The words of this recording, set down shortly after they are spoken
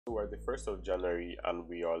So we're the 1st of January and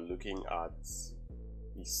we are looking at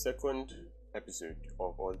the second episode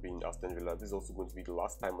of us being Aston Villa. This is also going to be the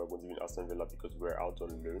last time we're going to be in Aston Villa because we're out on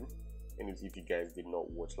loan. And if you guys did not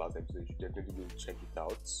watch last episode, you should definitely go check it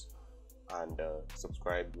out and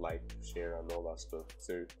subscribe, like, share and all that stuff.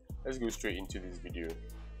 So let's go straight into this video.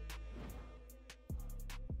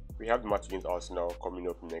 We have the match against Arsenal coming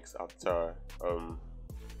up next after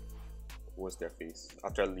what's their face?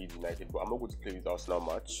 After Leeds United, but I'm not going to play this Arsenal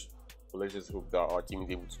match. But let's just hope that our team is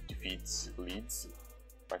able to defeat Leeds.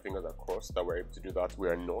 My fingers are crossed that we're able to do that. We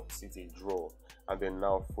are not. It's a draw. And then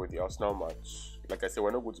now for the Arsenal match, like I said,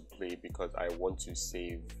 we're not going to play because I want to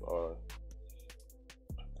save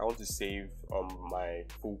my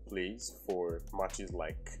full plays for matches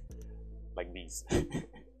like these.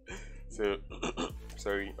 So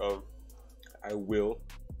sorry, I will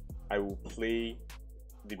play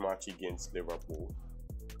the match against Liverpool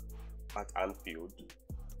at Anfield,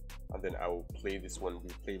 and then I will play this one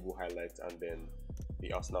with playable highlights, and then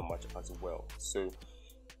the Arsenal match as well. So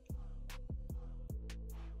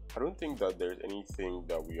I don't think that there's anything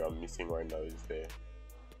that we are missing right now, is there?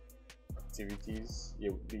 Activities,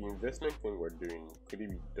 yeah, the investment thing we're doing, could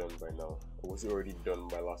it be done by now, or was it already done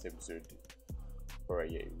by last episode?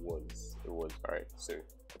 Alright, yeah, it was. Alright, so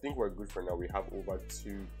I think we're good for now. We have over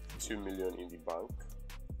 2 million in the bank,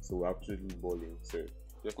 so we're absolutely balling. So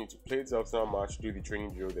just need to play the Arsenal match, do the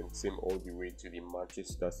training drill, then same all the way to the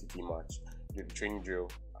Manchester City match, do the training drill,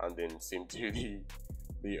 and then same to the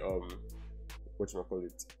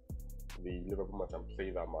the Liverpool match and play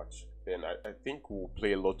that match. Then I think we'll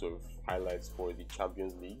play a lot of highlights for the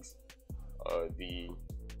Champions Leagues.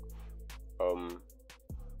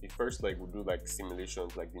 The first leg we'll do like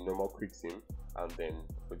simulations, like the normal quick sim, and then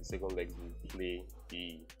for the second leg we'll play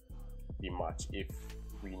the match if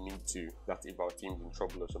we need to. That's if our team's in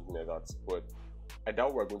trouble or something like that. But I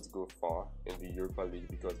doubt we're going to go far in the Europa League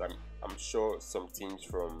because I'm sure some teams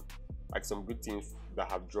from some good teams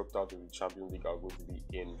that have dropped out of the Champions League are going to be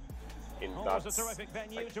in that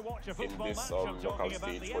in this knockout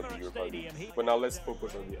stage for the Europa League. But now let's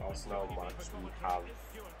focus on the Arsenal match. We have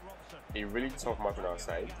a really tough match on our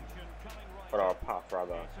side, on our path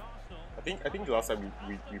rather. I think the last time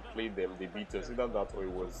we played them, they beat us. Either that or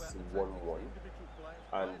it was 1-1.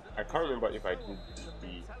 And I can't remember if I did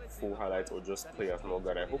the full highlights or just play as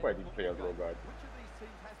Norgard. I hope I did play as Norgard.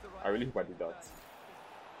 I really hope I did that.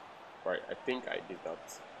 Right, I think I did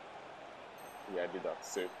that. Yeah, I did that.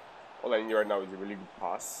 So all I need right now is a really good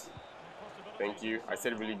pass. Thank you. I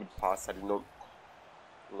said really good pass. I did not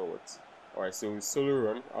know what. Alright, so solo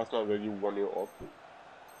run. Arsenal already 1-0 up.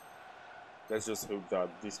 Let's just hope that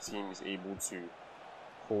this team is able to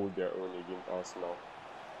hold their own against Arsenal.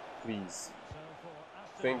 Please.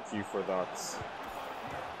 Thank you for that.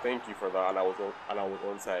 Thank you for that. And I was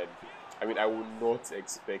onside. I mean, I would not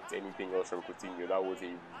expect anything else from Coutinho. That was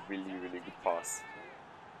a really, really good pass.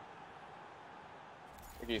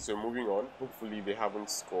 Okay, so moving on. Hopefully they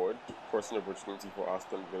haven't scored. Crossing opportunity for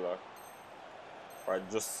Aston Villa.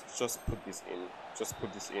 Alright, just put this in. Just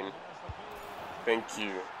put this in. Thank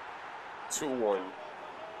you. 2-1.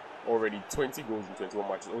 Already 20 goals in 21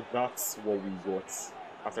 matches. Oh, that's what we got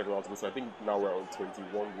after the last goal. So I think now we're on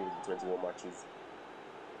 21 goals in 21 matches.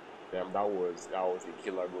 Damn, that was a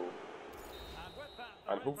killer goal.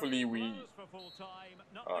 And hopefully we...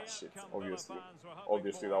 Ah, shit.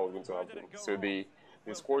 Obviously that was going to happen. So they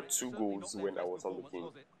scored 2 goals when I was on the team.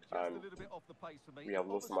 And we have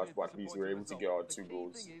lost the match, but at least we were able to get our 2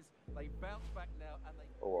 goals.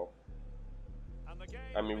 Oh well.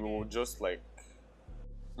 I mean, we will just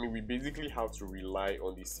we basically have to rely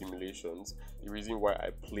on these simulations. The reason why I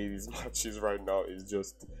play these matches right now is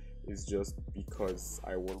just because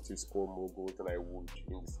I want to score more goals than I would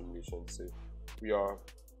in the simulation. So we are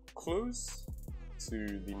close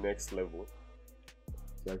to the next level.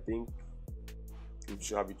 So I think we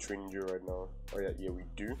should have a training drill right now. Oh yeah, we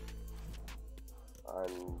do.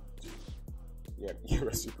 And yeah,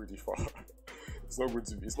 we're still pretty far. It's not going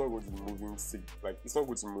to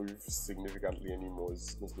move significantly anymore.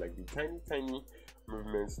 It's just like the tiny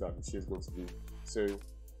movements that the chair is going to do. So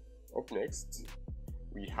up next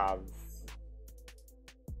we have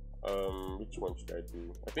which one should I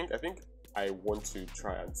do? I think I want to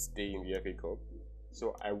try and stay in the FA Cup.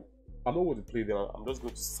 So I'm not going to play them. I'm just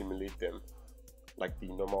going to simulate them like the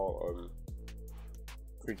normal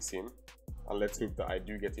quick sim, and let's hope that I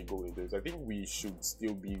do get a goal in those. I think we should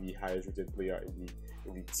still be the highest rated player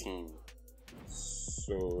in the team.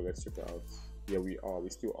 So let's check it out. Yeah, we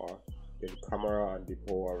still are. Then Camara and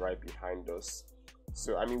Depot are right behind us.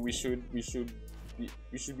 So I mean, we should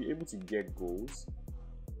be able to get goals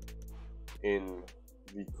in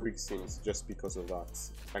the quick sims just because of that.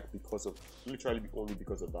 Like, because of, literally only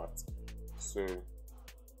because of that. So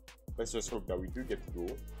let's just hope that we do get the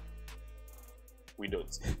goal. We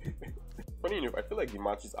don't. Funny enough, I feel like the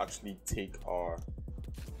matches actually take our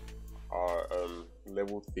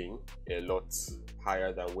level thing a lot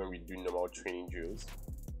higher than when we do normal training drills,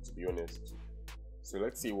 to be honest. So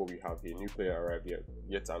let's see what we have here. New player arrived here.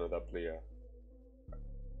 Yet another player.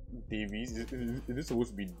 Davies. Is this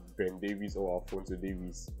supposed to be Ben Davies or Alphonso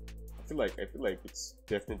Davies? I feel like it's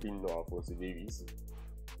definitely not Alphonso Davies.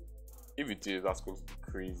 If it is, that's going to be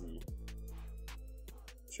crazy.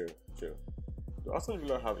 Sure. Do Aston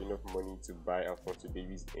Villa have enough money to buy Alphonso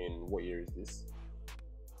Davies in what year is this?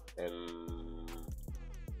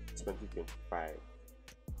 2025.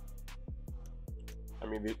 I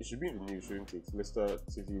mean, it should be in the news, shouldn't it? Leicester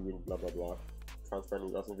City win, blah blah blah. Transfer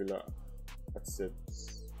news, Aston Villa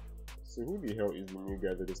accepts. So who the hell is the new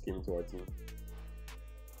guy that just came into our team?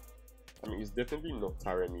 I mean, it's definitely not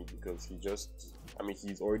Taremi because he's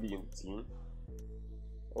already in the team.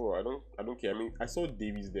 Oh, I don't care. I mean, I saw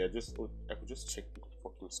Davies there. I could just check the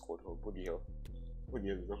fucking squad. Oh, what the hell? What the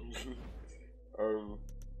hell is that?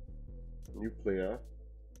 New player.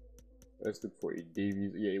 Let's look for a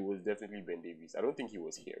Davies. Yeah, it was definitely Ben Davies. I don't think he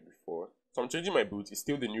was here before. So I'm changing my boots. It's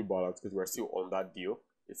still the new Ballard because we're still on that deal.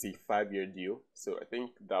 It's a 5-year deal. So I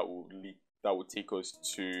think that would take us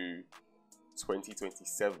to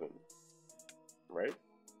 2027, right?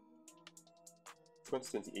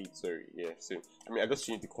 2028, sorry. Yeah, so I mean, I just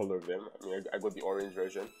changed the color of them. I mean, I got the orange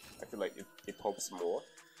version. I feel like it pops more,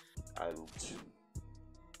 and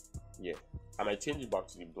yeah, I might change it back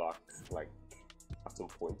to the black like at some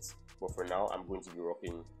point, but for now I'm going to be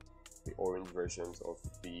rocking the orange versions of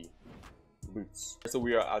the boots. So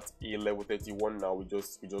we are at a level 31 now. We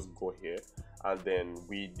just got here, and then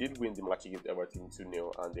we did win the match against Everton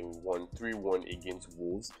 2-0, and then we won 3-1 against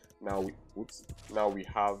Wolves. Now we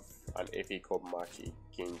have an FA Cup match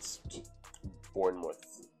against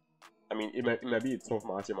Bournemouth. I mean, it might be a tough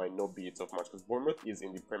match, it might not be a tough match because Bournemouth is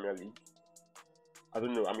in the Premier League. I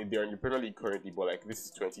don't know, I mean, they're in the Premier League currently, but like, this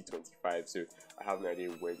is 2025, so I have no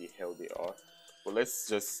idea where the hell they are. But let's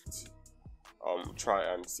just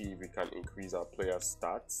try and see if we can increase our player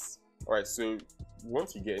stats. Alright, so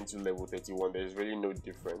once you get into level 31, there's really no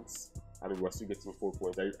difference. I mean, we're still getting 4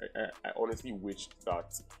 points. I honestly wished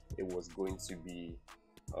that it was going to be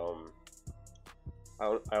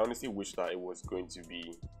I honestly wish that it was going to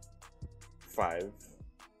be 5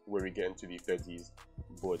 where we get into the 30s,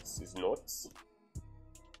 but it's not.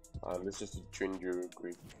 Let's just do train real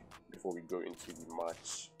quick before we go into the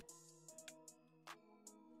match.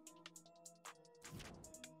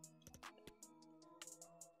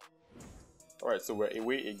 Alright, so we're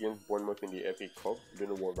away against Bournemouth in the FA Cup. Don't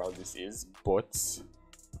know what round this is, but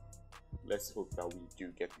let's hope that we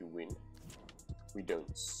do get the win. We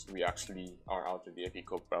don't. We actually are out of the FA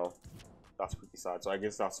Cup now. That's pretty sad. So I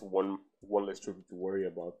guess that's one less trophy to worry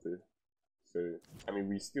about. So I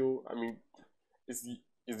mean, it's the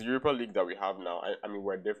Europa League that we have now. I mean,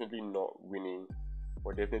 we're definitely not winning.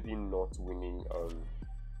 We're definitely not winning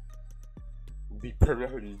the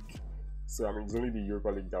Premier League. So I mean, it's only the Europa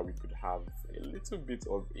League that we could have a little bit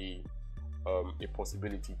of a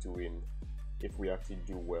possibility to win if we actually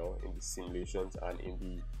do well in the simulations and in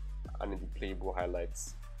the playable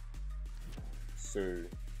highlights. So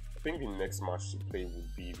I think the next match to play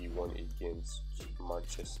would be the one against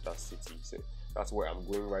Manchester City. So that's where I'm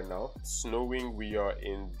going right now. It's snowing. We are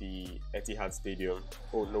in the Etihad Stadium.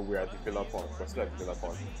 Oh no, we're at the Villa Park. We're still at the Villa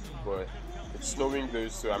Park, but it's snowing though.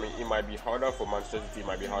 So I mean, it might be harder for Manchester City. It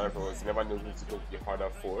might be harder for us. You never know who it's going to be harder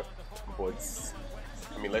for. But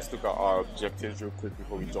I mean, let's look at our objectives real quick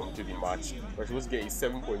before we jump into the match. We're supposed to get a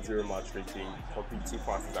 7.0 match rating, complete 2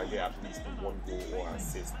 passes, and get at least 1 goal or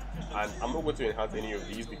assist. And I'm not going to enhance any of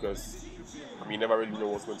these because I mean, you never really know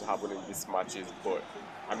what's going to happen in these matches. But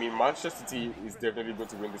I mean, Manchester City is definitely going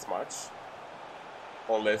to win this match,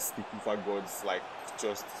 unless the FIFA gods like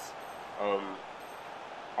just are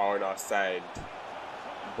on our side.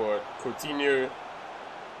 But Coutinho.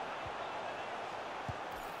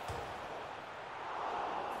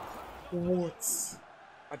 What?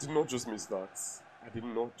 I did not just miss that.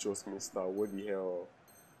 What the hell?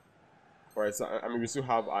 Alright, so I mean, we still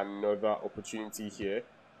have another opportunity here.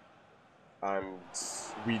 And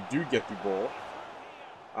we do get the ball.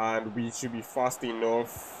 And we should be fast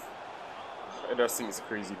enough. Ederson is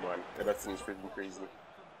crazy, man. Ederson is freaking crazy.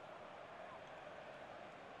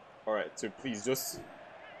 Alright, so please just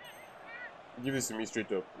give this to me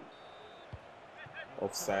straight up.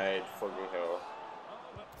 Offside, fucking hell.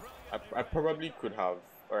 I probably could have.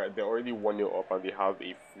 Alright, they're already 1-0 up and they have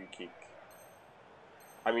a free kick.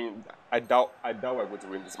 I mean, I doubt we're going to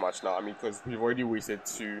win this match now. I mean, because we've already wasted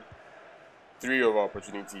three of our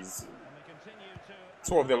opportunities.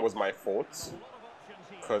 Two of them was my fault,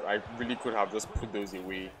 because I really could have just put those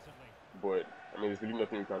away. But I mean, there's really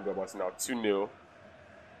nothing we can do about it now. 2-0.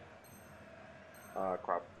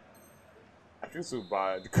 Crap. I feel so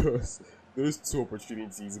bad because those two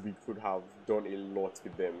opportunities we could have done a lot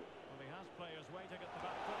with them.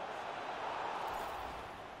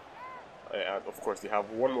 And of course, they have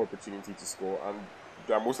one more opportunity to score, and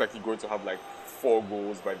they're most likely going to have like 4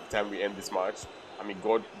 goals by the time we end this match. I mean,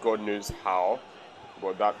 God knows how,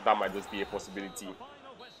 but that might just be a possibility.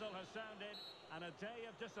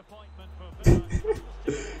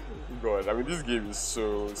 God, I mean, this game is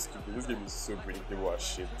so stupid. This game is so predictable as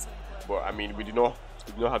shit. But I mean, we did not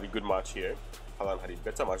have a good match here. Haaland had a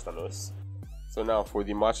better match than us. So now for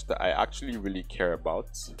the match that I actually really care about,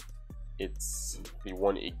 it's the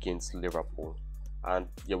one against Liverpool. And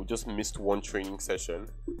yeah, we just missed one training session.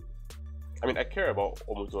 I mean, I care about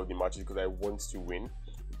almost all the matches because I want to win.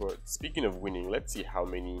 But speaking of winning, let's see how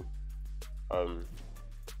many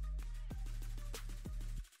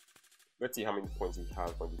points we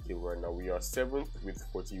have on the table right now. We are 7th with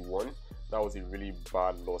 41. That was a really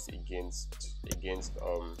bad loss against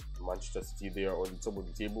Manchester City. They are on the top of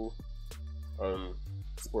the table.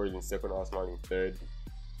 Spurs in 2nd, Arsenal in 3rd.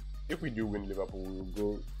 If we do win Liverpool,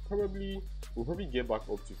 we'll probably get back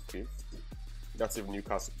up to 5th. That's if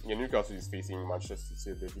Newcastle. Yeah, Newcastle is facing Manchester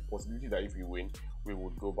City. There's a possibility that if we win, we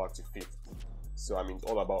would go back to 5th. So I mean, it's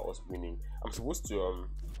all about us winning. I'm supposed to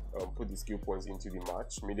put the skill points into the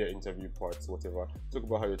match, media interview parts, whatever. Talk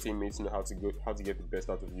about how your teammates know how to get the best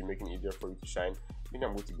out of you, making it easier for you to shine. I think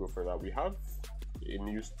I'm going to go for that. We have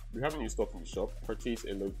new stuff in the shop. Purchase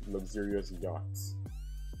a luxurious yacht.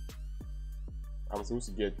 I'm supposed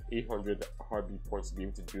to get 800 Harvey points to be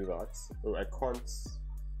able to do that. Oh, I can't.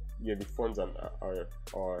 Yeah, the funds are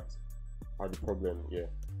the problem. Yeah.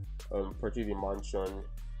 Purchase a mansion.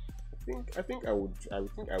 I think I would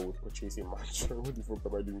purchase a mansion. What the fuck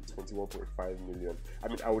am I doing? 21.5 million. I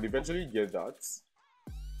mean, I would eventually get that.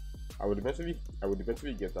 I would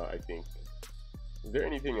eventually get that. I think. Is there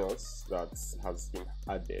anything else that has been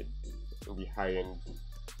added in the high end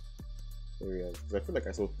areas? Because I feel like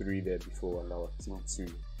I saw 3 there before, and now I think 2.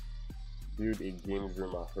 Build a games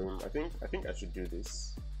room at home. I think I should do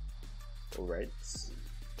this. All right.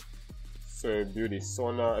 So build a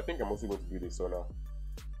sauna. I think I'm also going to build a sauna.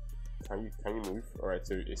 Can you move? All right.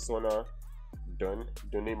 So a sauna done.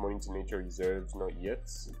 Donate money to nature reserves. Not yet.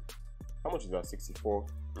 How much is that? 64.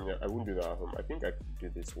 Yeah, I wouldn't do that at home. I think I could do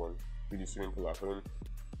this one. Do the swimming pool at home.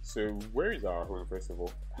 So where is our home first of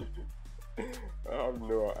all? I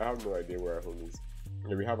have no idea where our home is.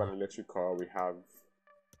 Yeah, we have an electric car. We have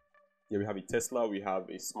a Tesla. We have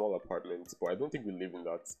a small apartment, but I don't think we live in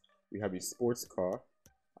that. We have a sports car,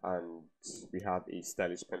 and we have a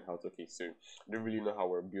stylish penthouse. Okay, so I don't really know how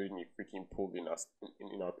we're building a freaking pool in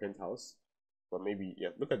our penthouse, but maybe, yeah.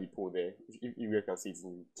 Look at the pool there. If you can see it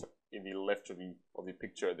in the left of the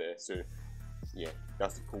picture there. So yeah,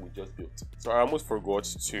 that's the pool we just built. So I almost forgot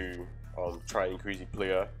to try and increase the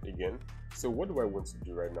player again. So what do I want to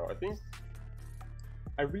do right now?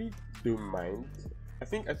 I really don't mind. I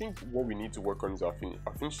think what we need to work on is our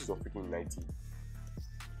finishes of freaking 90.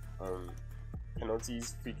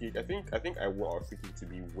 Penalties, free kick. I think I want our free kick to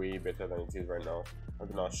be way better than it is right now. And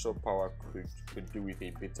then our shot power could do with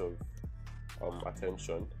a bit of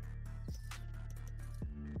attention.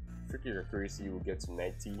 Free kick accuracy will get to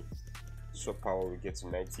 90. Shot power will get to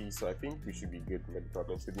 90. So I think we should be good in the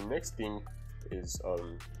department. So the next thing is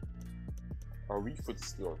our weak foot is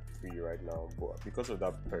still on 3 right now, but because of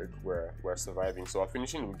that perk we're surviving. So our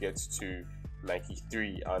finishing will get to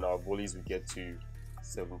 93 and our volleys will get to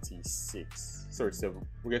 76. Sorry,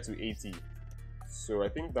 we'll get to 80. So I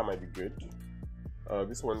think that might be good.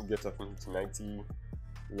 This one gets our finishing to 90.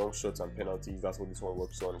 Long shots and penalties, that's what this one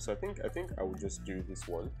works on. So I think I will just do this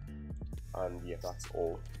one, and yeah, that's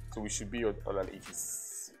all. So we should be on an 80.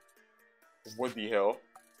 What the hell?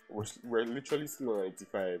 We're literally still on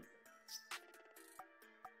 85.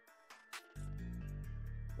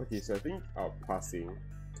 Okay, so I think our passing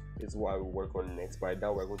is what I will work on next, but I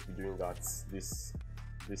doubt we're going to be doing that this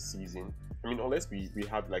season. I mean, unless we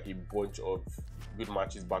have like a bunch of good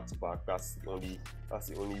matches back to back, that's the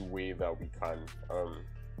only way that we can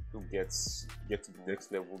get to the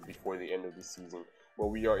next level before the end of the season. But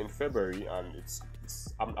we are in February, and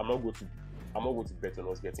I'm not going to bet on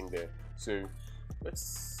us getting there. So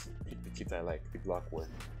let's pick the kit I like, the black one.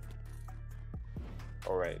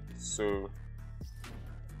 All right, so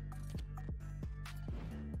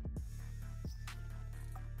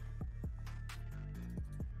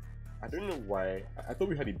I don't know why. I thought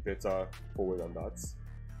we had a better forward than that.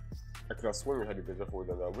 I could have sworn we had a better forward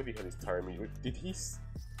than that. Where the hell is Taremi? Did he?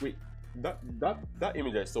 Wait, that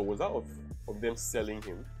image I saw, was that of them selling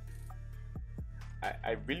him?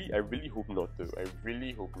 I really hope not though. I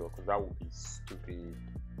really hope not, because that would be stupid.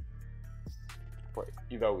 But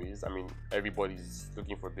either ways, I mean, everybody's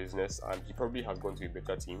looking for business, and he probably has gone to a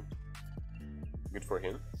better team. Good for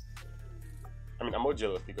him. I mean, I'm not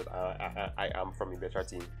jealous because I am from a better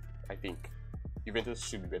team. I think Juventus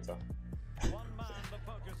should be better.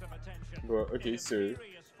 But okay, so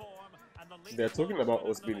they're talking about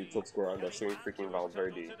us being the top scorer and they're showing freaking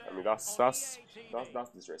Valverde. I mean, that's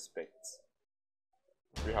disrespect.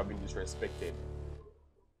 We have been disrespected.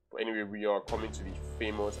 But anyway, we are coming to the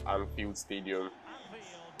famous Anfield Stadium.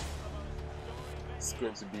 It's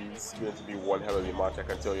going to be one hell of a match, I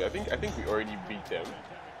can tell you. I think we already beat them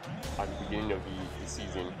at the beginning of the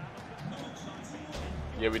season.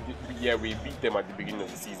 Yeah, we beat them at the beginning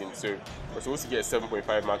of the season. So we're supposed to get a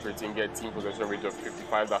 7.5 match rating, get a team possession rate of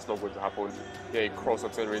 55. That's not going to happen. Get a cross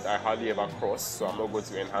success rate. I hardly ever cross, so I'm not going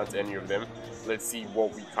to enhance any of them. Let's see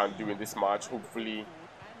what we can do in this match. Hopefully,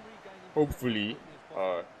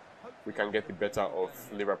 we can get the better of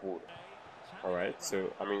Liverpool. All right.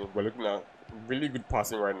 So I mean, we're looking at really good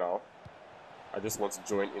passing right now. I just want to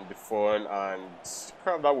join in the fun, and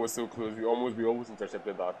crap, that was so close. We almost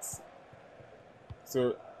intercepted that.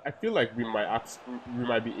 So I feel like we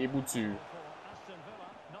might be able to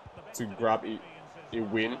grab a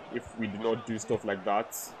win if we do not do stuff like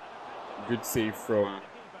that. Good save from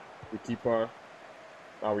the keeper.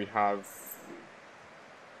 Now we have.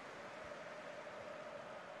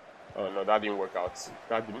 Oh no, that didn't work out.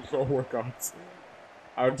 That did not work out.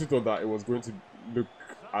 I actually thought that it was going to look,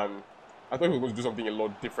 and I thought he was going to do something a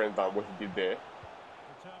lot different than what he did there.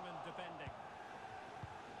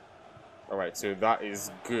 Alright, so that is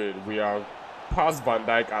good. We are past Van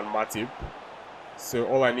Dijk and Matip. So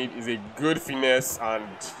all I need is a good finesse, and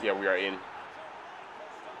yeah, we are in.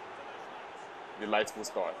 The lights will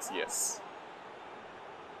start, yes.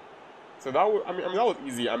 So that was, I mean that was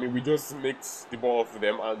easy. I mean, we just nicked the ball off of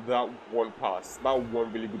them, and that one pass, that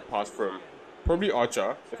one really good pass from probably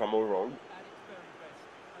Archer, if I'm not wrong,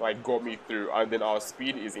 like got me through. And then our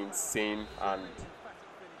speed is insane, and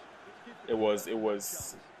there was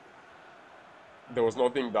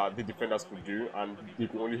nothing that the defenders could do, and they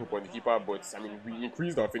could only hope on the keeper. But I mean, we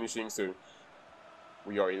increased our finishing, so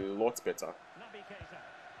we are a lot better.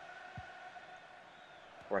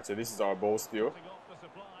 Right, so this is our ball still.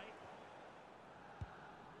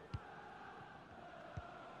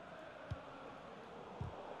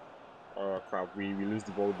 Oh crap, we lose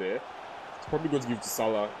the ball there. It's probably going to give to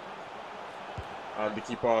Salah, and the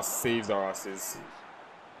keeper saves our asses.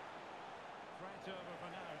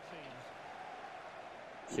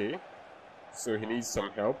 Okay, so he needs some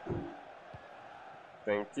help.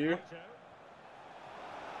 Thank you.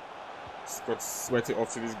 Just got to sweat it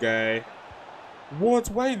off to this guy. What?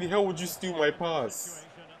 Why the hell would you steal my pass?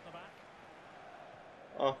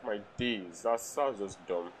 Oh my days, that's just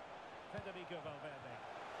dumb.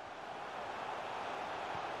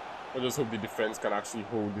 I just hope the defense can actually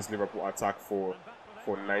hold this Liverpool attack for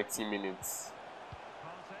 90 minutes.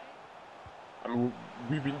 I mean,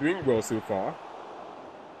 we've been doing well so far.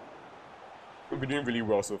 We've been doing really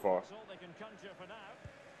well so far.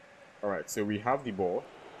 Alright, so we have the ball.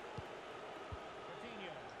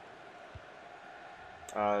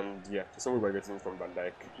 And yeah, somewhere we're getting it from Van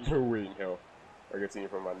Dijk. No way in hell we're getting it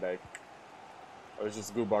from Van Dijk. Let's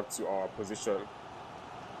just go back to our position.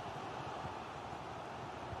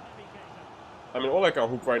 I mean, all I can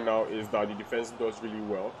hope right now is that the defense does really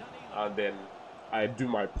well, and then I do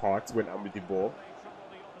my part when I'm with the ball.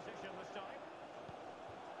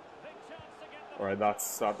 Alright,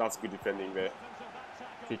 that's good defending there.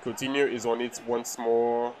 Okay, Coutinho is on it once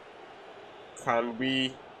more. Can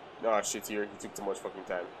we? Ah, shit, here. He took too much fucking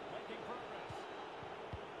time.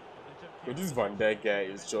 So this Van Dijk guy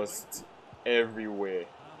is just everywhere.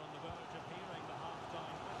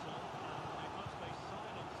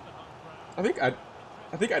 I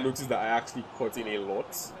think I noticed that I actually cut in a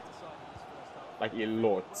lot. Like a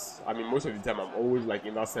lot. I mean, most of the time I'm always like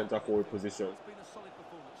in that center forward position.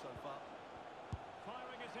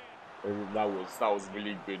 And that was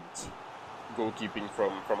really good goalkeeping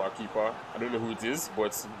from our keeper. I don't know who it is,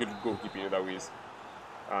 but good goalkeeping in that ways.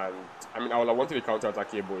 And I mean, I would have wanted a counter attack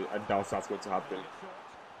here, but I doubt that's going to happen.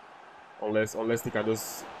 Unless they can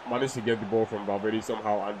just manage to get the ball from Valverde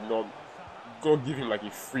somehow and not give him like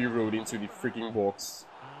a free road into the freaking box.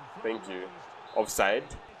 Thank you. Offside.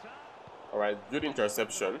 Alright, good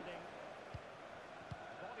interception.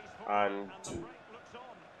 And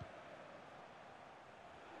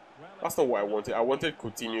That's not what I wanted. I wanted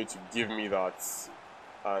Coutinho to give me that.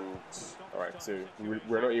 And alright, so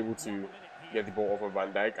we're not able to get the ball off of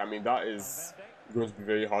Van Dijk. I mean, that is going to be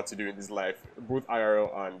very hard to do in this life, both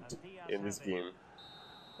IRL and in this game.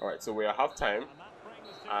 Alright, so we're at half time,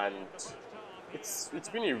 and it's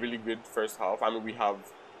been a really good first half. I mean, we have,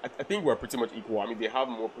 I think we're pretty much equal. I mean, they have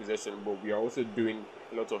more possession, but we are also doing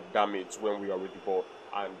a lot of damage when we are with the ball,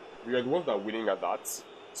 and we are the ones that are winning at that.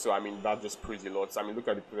 So I mean, that just proves a lot. I mean, look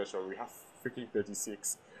at the possession. We have freaking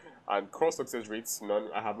 36, and cross success rates, none.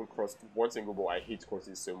 I haven't crossed one single ball. I hate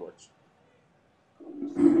crosses so much.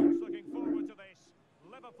 Looking forward to this.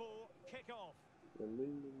 Liverpool kick off. He's in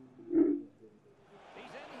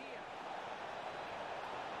here.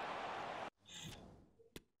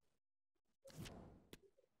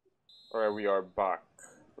 Alright, we are back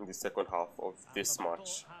in the second half of this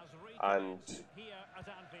match, and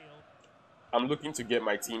I'm looking to get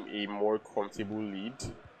my team a more comfortable lead.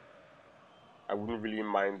 I wouldn't really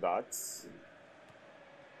mind that.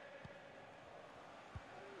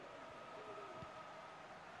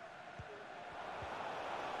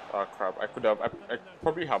 Ah crap, I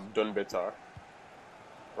probably have done better.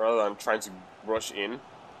 Rather than trying to rush in,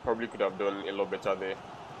 probably could have done a lot better there.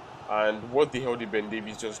 And what the hell did Ben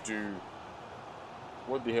Davies just do?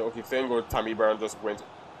 What the hell? Okay, thank God Tammy Brown just went.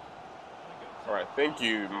 Alright, thank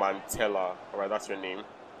you, Mantella. Alright, that's your name.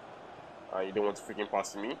 You don't want to freaking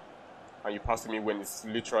pass to me. And you pass to me when it's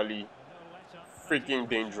literally freaking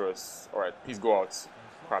dangerous. Alright, please go out.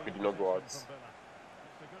 Crap, he did not go out.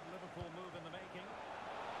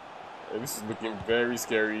 This is looking very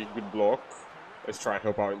scary. Good block. Let's try and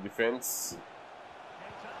help out in defense.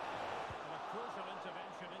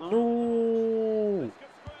 No!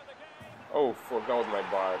 Oh, fuck, that was my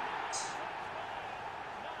bad.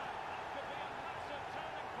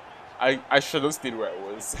 I should have stayed where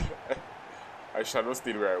I was. I should have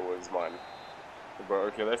stayed where I was, man. But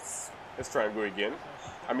okay, let's try and go again.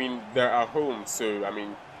 I mean, they're at home, so I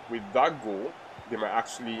mean, with that goal, they might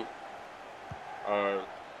actually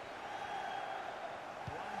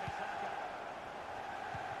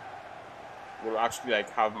they'll actually like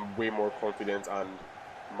have way more confidence and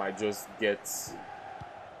might just get.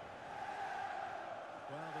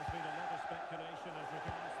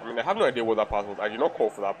 I mean, I have no idea what that pass was. I did not call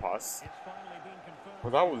for that pass,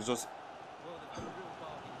 but that was just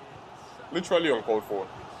literally uncalled for.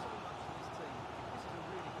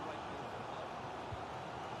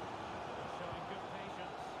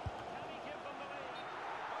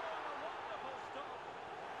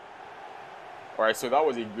 Alright, so that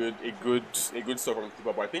was a good stop from the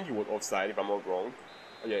keeper, but I think it was offside if I'm not wrong.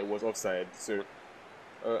 Oh, yeah, it was offside. So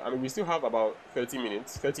I mean, we still have about 30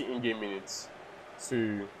 in-game minutes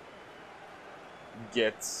to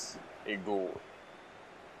get a goal.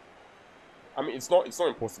 I mean, it's not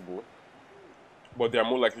impossible, but they're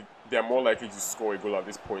more likely to score a goal at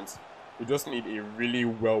this point. We just need a really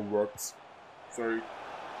well-worked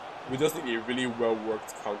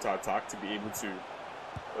counter-attack to be able to.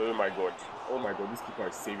 Oh my god, this keeper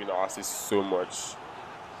is saving our asses so much.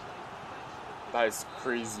 That is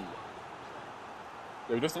crazy.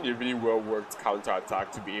 We just need a really well-worked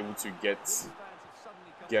counter-attack to be able to get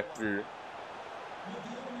through.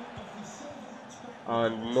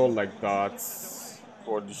 And not like that.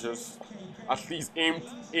 But just at least aim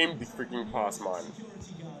the freaking pass, man.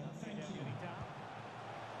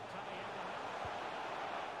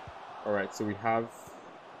 Alright, so we have.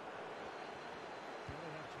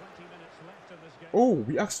 Oh,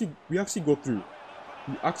 we actually got through.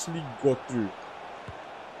 We actually got through.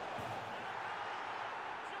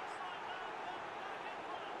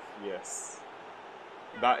 Yes.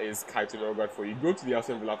 That is Kaito Norgard for you. Go to the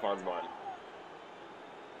Aston Villa fans, man.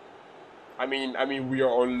 I mean, we are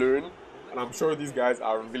on loan, and I'm sure these guys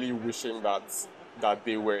are really wishing that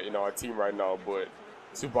they were in our team right now. But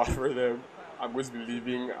too bad for them. I'm going to be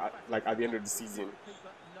leaving at the end of the season.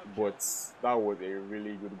 But that was a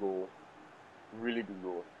really good goal. Really good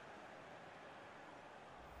goal.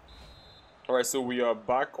 Alright, so we are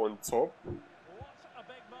back on top. What a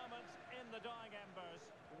big moment in the dying embers.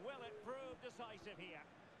 Will it prove decisive here?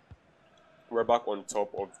 We're back on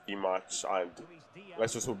top of the match, and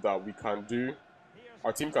let's just hope that our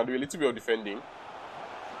team can do a little bit of defending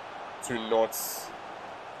to not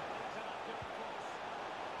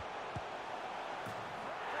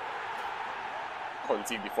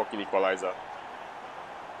concede the fucking equalizer.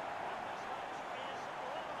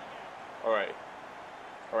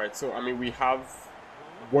 Alright, so I mean, we have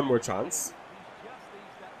one more chance.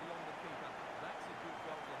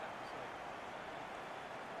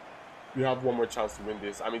 We have one more chance to win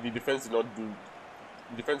this. I mean, the defense did not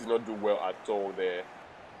do well at all there.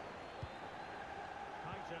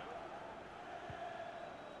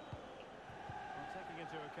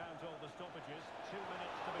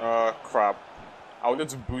 wanted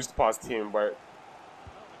to boost past him, but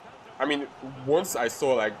I mean, once I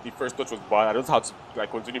saw like the first touch was bad, I just had to like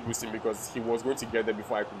continue boosting because he was going to get there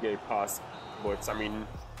before I could get a pass. But I mean,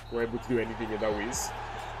 we weren't able to do anything in that ways.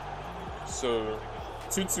 So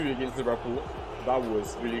 2-2 against Liverpool, that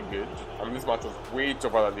was really good. I mean, this match was way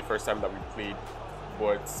tougher than the first time that we played.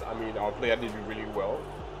 But I mean, our player did really well.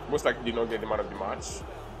 Most likely did not get the man of the match,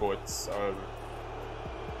 but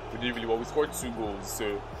we did really well. We scored 2 goals,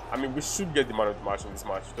 so I mean, we should get the man of the match in this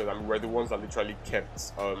match because I mean, we're the ones that literally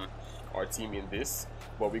kept our team in this.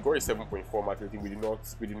 But we got a 7.4 match rating. We did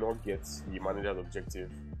not get the manager's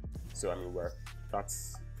objective. So I mean, that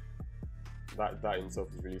in itself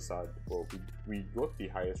is really sad. But we got the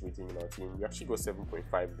highest rating in our team. We actually got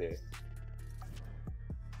 7.5 there.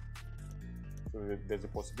 So there's a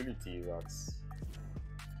possibility that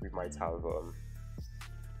we might have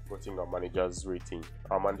gotten our manager's rating,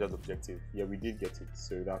 our manager's objective. Yeah, we did get it,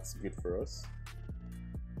 so that's good for us.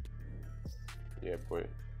 Yeah, but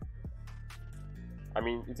I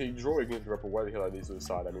mean, it's a draw against Liverpool. Why the hell are they so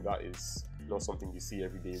sad? I mean, that is not something you see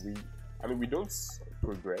every day. We don't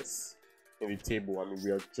progress in the table. I mean,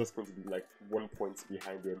 we are just going to be like 1 point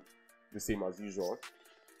behind them, the same as usual.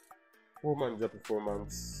 Poor manager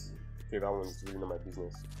performance. Okay, that one's really not my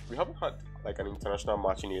business. We haven't had like an international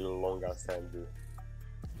match in a longer time though.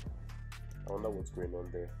 I wonder what's going on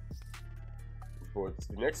there. But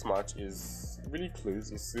the next match is really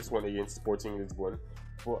close. It's this one against Sporting Lisbon.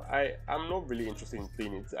 But I'm not really interested in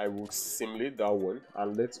playing it. I will simulate that one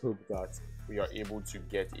and let's hope that we are able to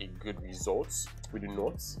get a good result. We do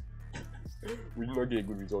not. We do not get a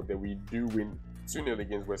good result. Then we do win 2-0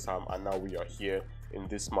 against West Ham, and now we are here in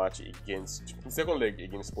this match against the second leg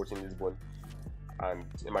against Sporting Lisbon. And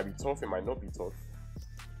it might be tough, it might not be tough.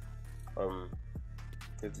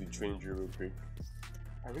 Let's be trained real quick.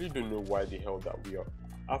 I really don't know why the hell that we are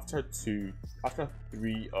after 3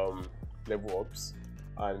 level ups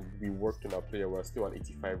and we worked on our player, we're still on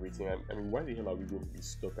 85 rating. And I mean, why the hell are we going to be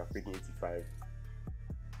stuck at freaking 85?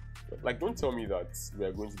 Like, don't tell me that we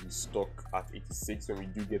are going to be stuck at 86 when we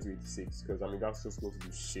do get to 86, because I mean, that's just going to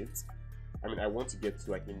be shit. I mean, I want to get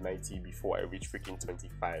to like a 90 before I reach freaking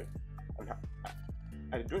 25. And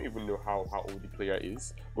I don't even know how old the player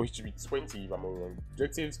is, but he should be 20 if I'm not wrong.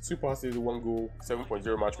 Objectives: 2 passes, 1 goal,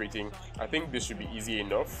 7.0 match rating. I think this should be easy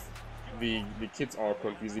enough. The kids are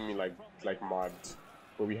confusing me like mad.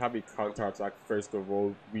 But we have a counter attack first of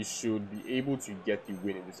all. We should be able to get the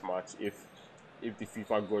win in this match if the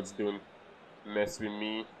FIFA gods don't mess with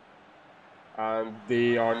me. And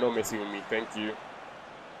they are not messing with me. Thank you.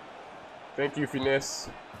 Thank you, Finesse.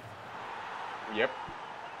 Yep.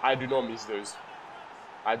 I do not miss those.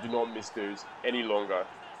 I do not miss those any longer.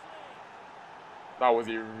 That was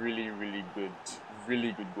a really good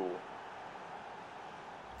goal.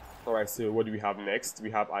 Alright, so what do we have next?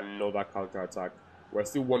 We have another counter attack. We're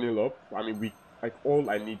still 1-0 up. I mean, all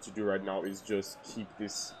I need to do right now is just keep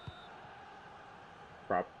this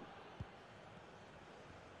crap.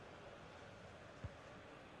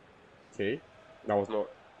 Okay, that was not.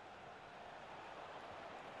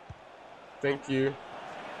 Thank you.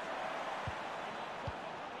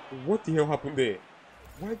 What the hell happened there?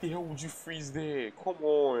 Why the hell would you freeze there? Come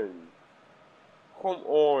on. Come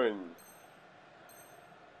on.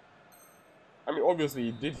 I mean,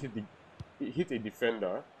 obviously, he did hit a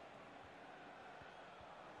defender.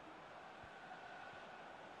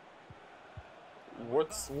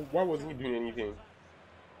 Why wasn't he doing anything?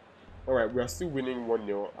 Alright, we are still winning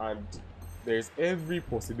 1-0, and there's every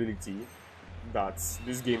possibility that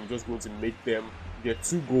this game is just going to make them get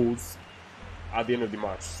 2 goals at the end of the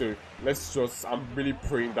match. So let's just, I'm really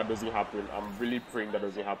praying that doesn't happen. I'm really praying that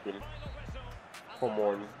doesn't happen. Come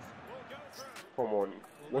on. Come on.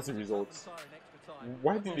 What's the results?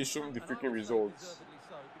 Why didn't they show me the freaking results?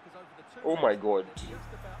 Oh my god.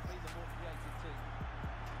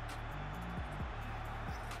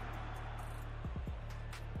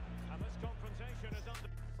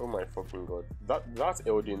 Oh my fucking god. That's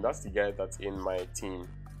Eldin. That's the guy that's in my team.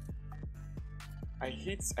 I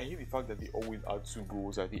hate the fact that they always add 2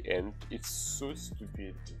 goals at the end. It's so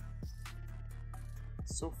stupid.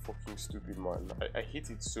 It's so fucking stupid, man. I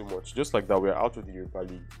hate it so much. Just like that, we're out of the Europa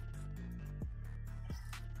League.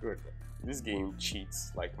 Good. This game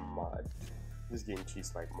cheats like mad. This game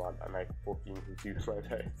cheats like mad, and I fucking hate you with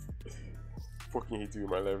my life. Fucking hate you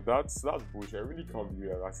with my life. That's bullshit. I really can't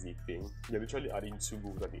believe that that's the thing. You're literally adding 2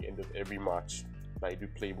 goals at the end of every match that you do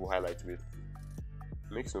playable highlights with.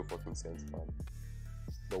 Makes no fucking sense, man.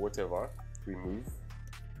 But whatever, we move.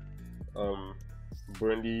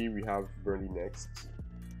 Burnley, we have Burnley next.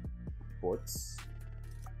 But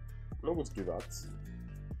I'm not going to do that.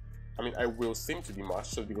 I mean, I will sim to the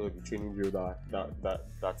match just because of the training drill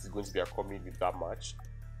that is going to be accompanied with that match.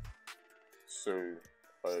 So,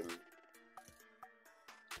 I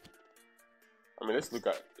mean, let's look.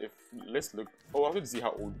 Oh, I want to see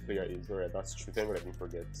how old the player is. Alright, that's true. Thank God I didn't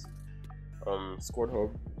forget. Squad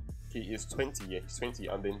hub. He is 20. Yeah, he's 20,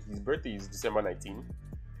 and then his birthday is December 19.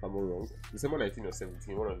 If I'm not wrong. December 19 or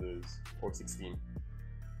 17, one of those, or 16,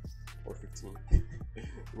 or 15.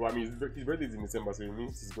 Well, I mean, his birthday is in December, so it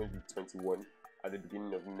means he's going to be 21 at the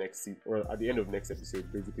beginning of next season, or at the end of next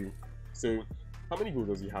episode, basically. So, how many goals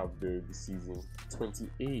does he have this season?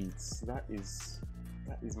 28. That is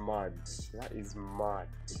mad. That is mad.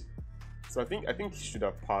 So I think he should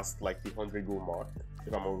have passed like the 100 goal mark,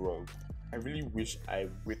 if I'm not wrong. I really wish I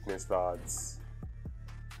witnessed that.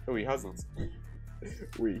 Oh, he hasn't.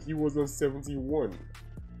 Wait, he was on 71.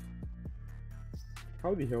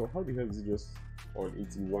 How the hell is he just on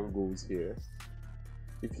 81 goals here?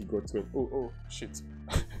 If he got 20. Oh shit.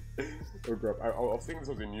 Oh crap. I was thinking this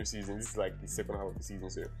was a new season. This is like the second half of the season,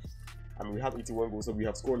 so I mean we have 81 goals, so we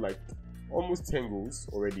have scored like almost 10 goals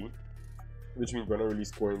already, which means we're not really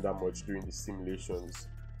scoring that much during the simulations.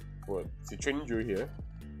 But it's a training drill here,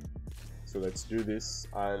 so let's do this.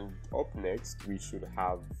 And up next we should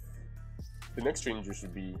have the next training drill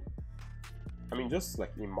should be, I mean, just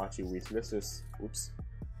like a match away. So let's just, oops,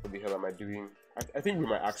 what the hell am I doing? I think we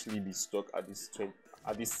might actually be stuck at this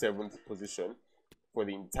 7th position for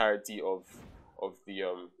the entirety of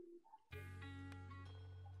the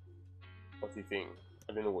thing.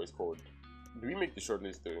 I don't know what it's called. Do we make the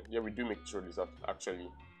shortlist though? Yeah, we do make the shortlist actually.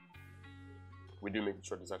 We do make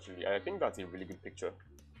the shortlist actually. And I think that's a really good picture.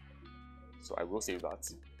 So I will save that.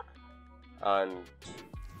 And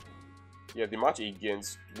yeah, the match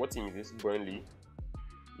against, what team is this? Burnley.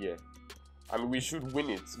 Yeah. I mean, we should win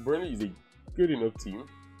it. Burnley is a good enough team.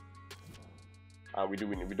 And we do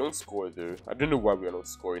win it. We don't score though. I don't know why we are not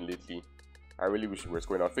scoring lately. I really wish we were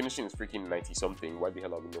scoring. Our finishing is freaking 90 something. Why the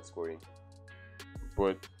hell are we not scoring?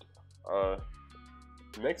 But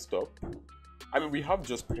next up, I mean, we have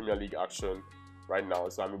just Premier League action right now,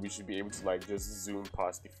 so I mean we should be able to like just zoom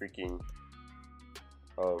past the freaking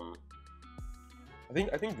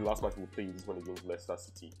I think the last match we'll play is this one against Leicester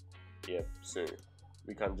City. Yeah, so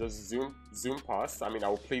we can just zoom past. I mean, I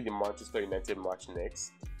will play the Manchester United match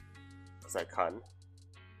next because I can.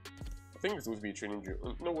 I think it's supposed to be a training drill.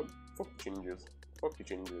 You know what? Fuck the training drills. Fuck the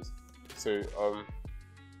training drills. So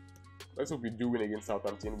let's hope we do win against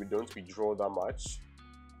Southampton. We don't. We draw that match,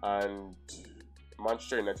 and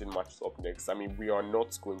Manchester United match is up next. I mean, we are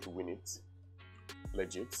not going to win it.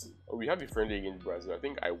 Legit. We have a friendly against Brazil. I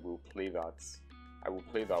think I will play that. I will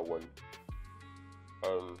play that one.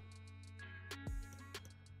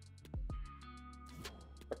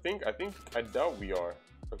 I doubt we are.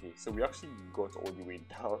 Okay, so we actually got all the way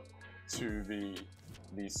down to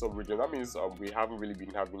the sub-region. That means we haven't really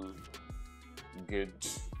been having good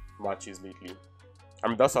matches lately. I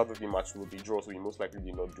mean, that Saturday match will be draw, so we most likely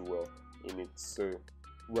did not do well in it. So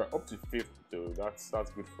we're up to 5th though. That's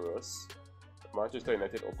good for us. Manchester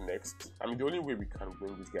United up next. I mean, the only way we can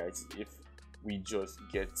win these guys is if we just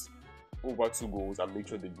get over 2 goals and make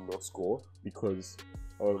sure they do not score, because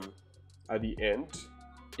at the end,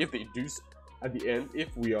 if they do,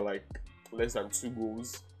 if we are like less than 2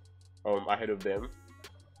 goals ahead of them,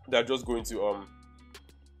 they're just going to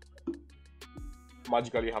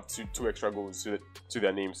magically have two extra goals to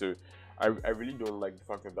their name. So I really don't like the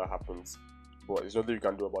fact that happens, but there's nothing we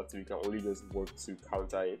can do about it. We can only just work to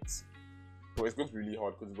counter it. But it's going to be really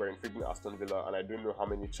hard because we're in freaking Aston Villa, and I don't know how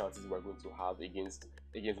many chances we're going to have against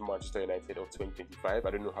Manchester United of 2025.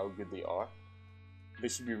 I don't know how good they are. They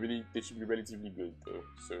should be relatively good though.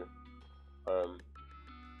 So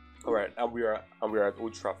alright, and we are at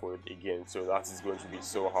Old Trafford again, so that is going to be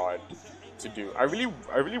so hard to do. I really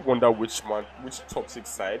wonder which top 6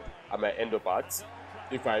 side I might end up at.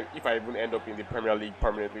 If I even end up in the Premier League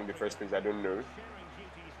permanently in the first place, I don't know.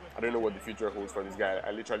 I don't know what the future holds for this guy.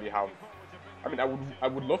 I literally have, I mean, I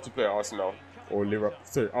would love to play Arsenal or Liverpool.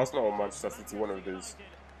 Sorry, Arsenal or Manchester City, one of those.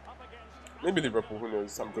 Maybe Liverpool, who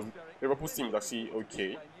knows? Because Liverpool's team is actually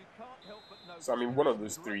okay. So I mean, one of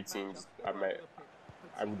those 3 teams I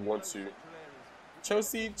would want to.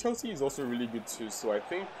 Chelsea is also really good too, so I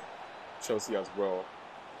think Chelsea as well.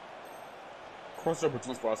 Cross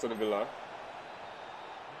opportunities for Aston Villa.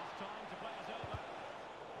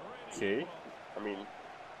 Okay, I mean,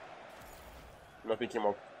 nothing came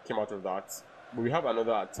out of that. But we have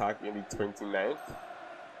another attack in the 29th.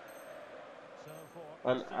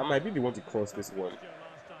 And I might be the one to cross this one.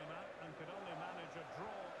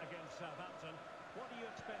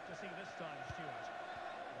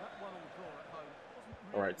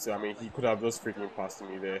 Alright, Alright, so I mean, he could have just freaking passed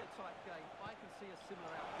me there.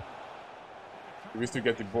 Do we still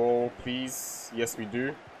get the ball, please? Yes, we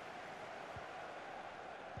do.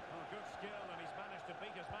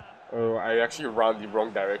 Oh, I actually ran the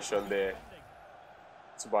wrong direction there.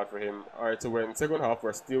 Too bad for him. Alright, so we're in second half.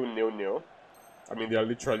 We're still 0-0. I mean, they are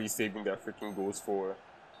literally saving their freaking goals for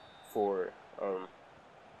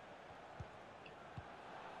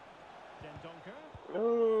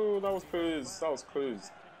no, that was close. That was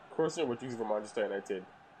close. Crossing opportunities for Manchester United.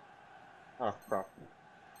 Ah, crap.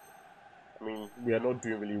 I mean, we are not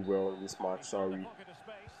doing really well in this match, sorry.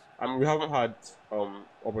 I mean, we haven't had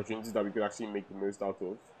opportunities that we could actually make the most out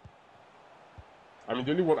of. I mean,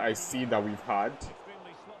 the only one I see that we've had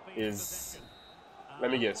is, let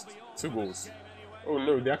me guess, 2 goals. Oh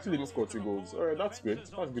no, they actually didn't score 2 goals. Alright, that's good.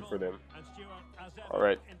 That's good for them.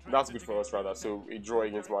 Alright, that's good for us rather. So a draw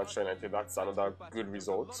against Manchester United, that's another good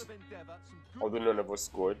result. Although none of us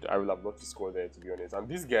scored, I would have loved to score there, to be honest. And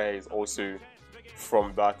this guy is also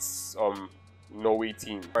from that Norway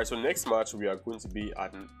team. Alright, so next match we are going to be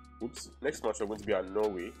at next match we're going to be at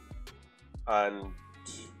Norway. And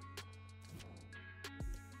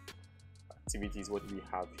activities, what do we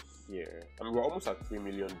have here? I mean, we're almost at $3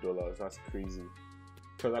 million. That's crazy.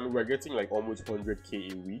 Because I mean, we're getting like almost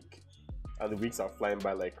 100k a week, and the weeks are flying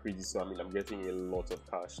by like crazy. So I mean, I'm getting a lot of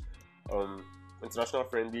cash. International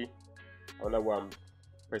friendly. I wonder why I'm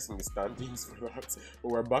pressing the standings for that.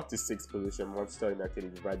 But we're back to 6th position. Manchester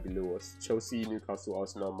United is right below us. Chelsea, Newcastle,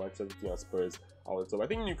 Arsenal, Manchester City, and Spurs are on top. I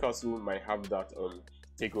think Newcastle might have that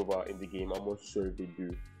takeover in the game. I'm not sure if they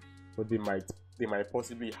do, but they might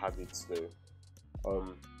possibly have it. So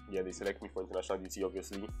yeah, they select me for international duty,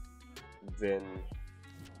 obviously. Then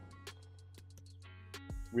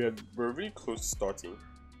we're really close to starting,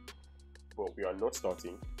 but we are not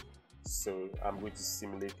starting. So I'm going to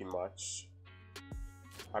simulate the match.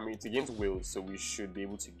 I mean, it's against Wales, so we should be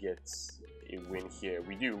able to get a win here.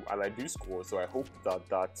 We do, and I do score, so I hope that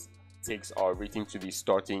that takes our rating to the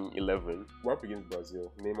starting 11. We're up against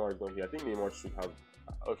Brazil. Neymar is not here. I think Neymar should have...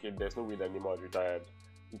 Okay, there's no way that Neymar is retired.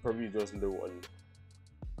 He's probably just low on...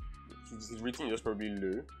 His rating is just probably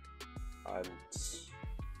low. And...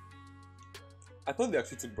 I thought they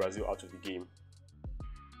actually took Brazil out of the game.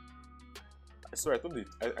 Sorry,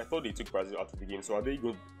 I thought they took Brazil out of the game. So are they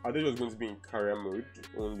just going to be in career mode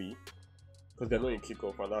only? Because they're not in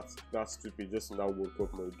kickoff, and that's stupid, just in that World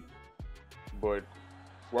Cup mode. But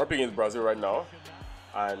we're up against Brazil right now,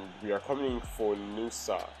 and we are coming for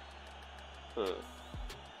Nusa. I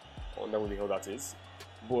wonder what the hell that is.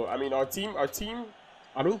 But I mean, our team.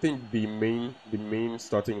 I don't think the main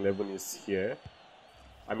starting 11 is here.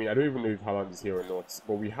 I mean, I don't even know if Haaland is here or not.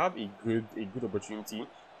 But we have a good opportunity.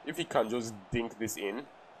 If he can just dink this in.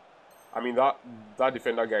 I mean, that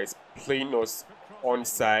defender guy is playing us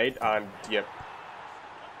onside, and yep,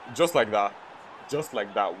 just like that,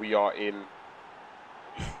 we are in.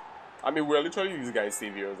 I mean, we're literally these guys'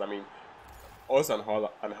 saviors. I mean, us and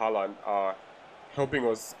Haaland are helping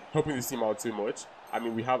this team out too much. I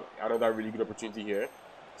mean, we have another really good opportunity here.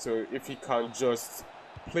 So if he can just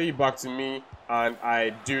play it back to me and I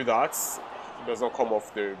do that, it does not come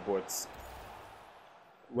off there, but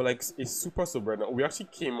we're like a super sub right now. We actually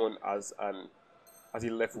came on as a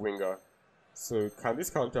left winger. So can this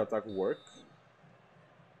counter attack work?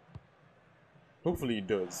 Hopefully it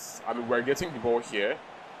does. I mean, we're getting the ball here.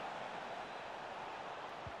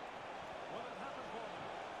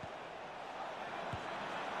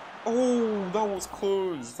 Oh, that was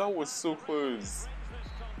close. That was so close.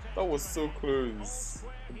 That was so close.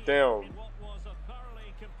 Damn.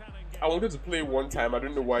 I wanted to play one time. I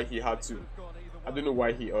don't know why he had to. I don't know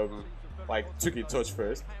why he like took a touch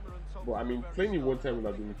first. But I mean, playing it one time would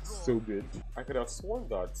have been so good. I could have sworn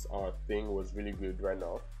that our thing was really good right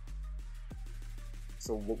now.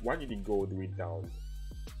 So why did he go all the way down?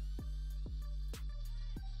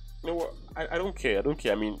 You know what? I don't care. I don't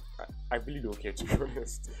care. I mean, I really don't care, to be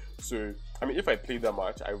honest. So I mean, if I played that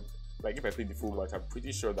match, if I played the full match, I'm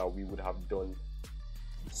pretty sure that we would have done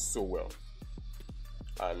so well.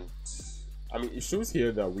 And I mean, it shows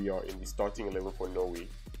here that we are in the starting 11 for Norway,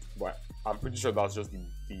 but I'm pretty sure that's just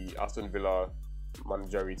the Aston Villa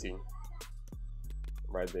manager rating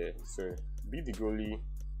right there. So be the goalie,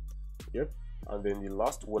 yep. And then the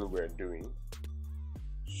last one we're doing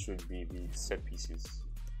should be the set pieces,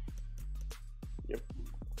 yep.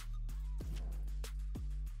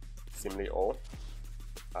 Simulate all,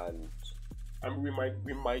 and I mean,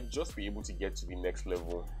 we might just be able to get to the next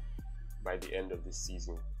level by the end of this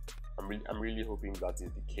season. I'm really hoping that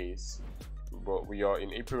is the case. But we are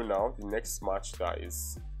in April now. The next match that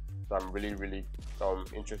is that I'm really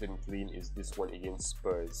interested in playing is this one against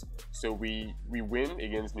Spurs. So we win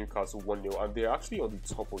against Newcastle 1-0, and they're actually on the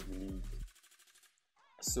top of the league.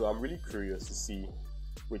 So I'm really curious to see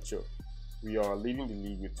which we are leading the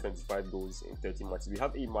league with 25 goals in 30 matches. We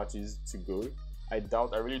have 8 matches to go. I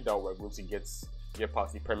really doubt we're going to get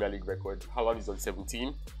past the Premier League record. Haaland is on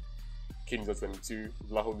 17, Kane is on 22,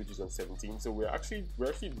 Vlahovic is on 17. So we're actually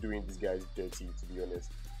doing these guys dirty, to be honest.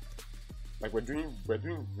 Like we're doing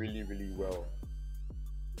really well.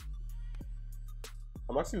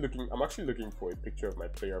 I'm actually looking for a picture of my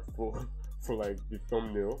player for like the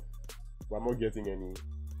thumbnail, but I'm not getting any.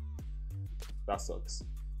 That sucks.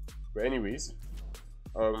 But anyways,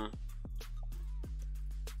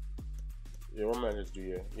 yeah, what am I just do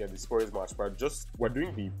here? Yeah, the Spurs match, but we're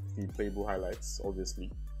doing the playable highlights, obviously.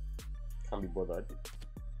 Can't be bothered.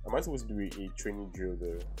 Am I supposed to do a training drill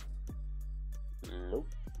there? Nope,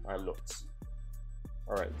 I'm not.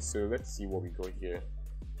 Alright, so let's see what we got here.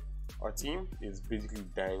 Our team is basically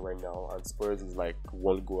dying right now, and Spurs is like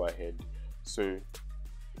 1 goal ahead. So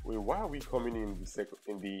wait, why are we coming in the second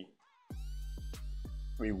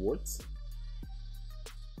wait, what?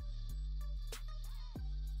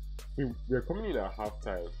 We're coming in at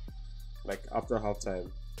halftime, like after halftime.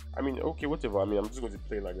 I mean, okay, whatever. I mean, I'm just going to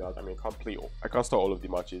play like that. I mean, I can't start all of the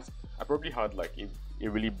matches. I probably had like a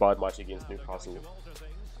really bad match against Newcastle,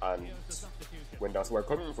 and when that's we're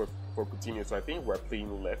coming in for Coutinho. So I think we're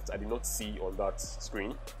playing left. I did not see on that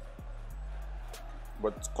screen,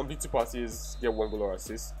 but complete 2 passes, get 1 goal or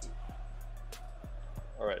assist.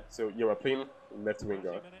 All right, so yeah, we're playing left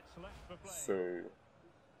winger. So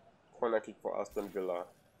corner kick for Aston Villa.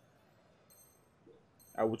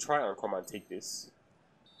 I will try and come and take this.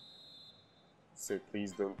 So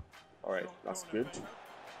please don't. Alright, that's good.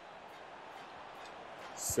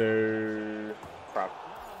 So crap.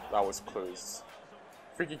 That was close.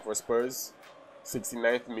 Free kick for Spurs.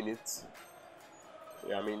 69th minute.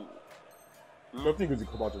 Yeah, I mean, nothing good to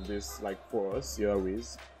come out of this, like for us, the other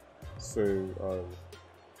ways. So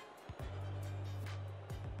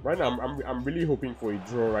right now I'm really hoping for a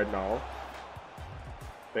draw right now.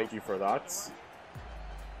 Thank you for that.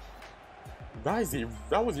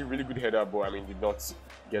 That was a really good header, but I mean, did not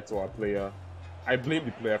get to our player. I blame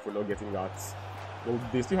the player for not getting that. Well,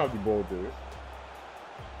 they still have the ball though.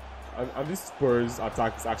 And this Spurs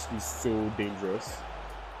attack is actually so dangerous.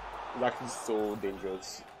 It's actually so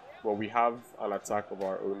dangerous. But we have an attack of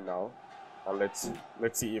our own now, and let's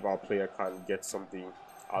see if our player can get something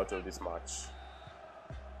out of this match.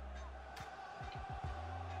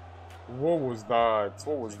 What was that?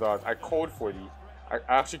 What was that? I called for the. I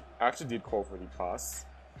actually did call for the pass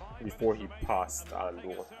before he passed, and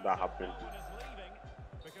that happened.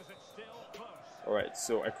 Alright,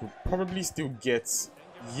 so I could probably still get.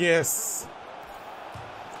 Yes!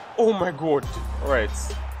 Oh my god! Alright.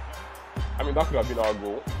 I mean, that could have been our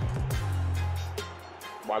goal.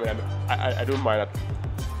 But I mean, I don't mind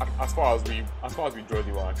that. As far as we draw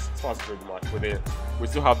the match, but then we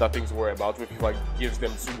still have that thing to worry about. If FIFA gives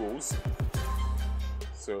them 2 goals.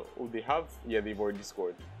 So, oh, they have, yeah, they've already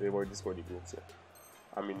scored. They've already scored a goal. So,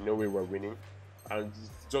 I mean, no way we're winning, and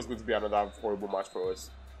it's just going to be another horrible match for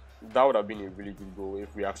us. That would have been a really good goal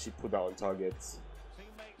if we actually put that on target,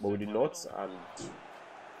 but we did not, and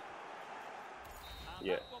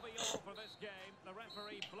yeah.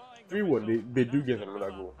 3-1. They do get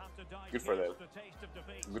another goal. Good for them.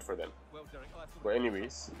 Good for them. But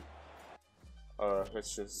anyways,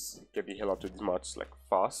 let's just get the hell out of this match like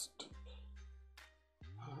fast.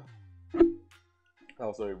 That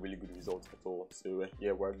was not a really good result at all. So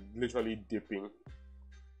yeah, we're literally dipping.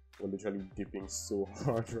 We're literally dipping so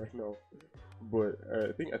hard right now. But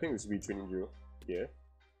I think this will be training drill here,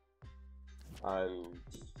 and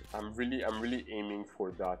I'm really aiming for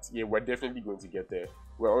that. Yeah, we're definitely going to get there.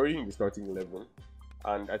 We're already in the starting 11,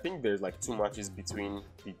 and I think there's like 2 matches between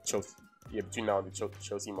the Chelsea. Yeah, between now and the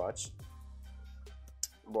Chelsea match.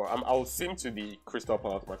 But I'll sim to the Crystal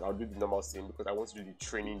Palace match. I'll do the normal sim because I want to do the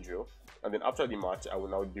training drill. And then after the match, I will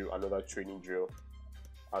now do another training drill.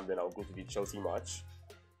 And then I'll go to the Chelsea match.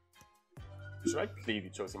 Should I play the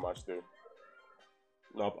Chelsea match though?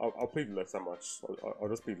 No, I'll play the Leicester match. I'll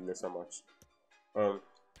just play the Leicester match.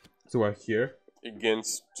 So we're here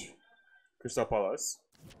against Crystal Palace.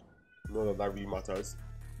 None of that really matters.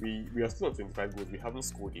 We are still on 25 goals. We haven't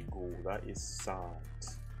scored a goal. That is sad.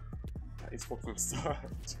 That is fucking sad.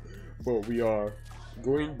 But we are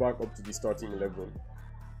going back up to the starting 11.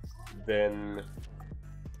 Then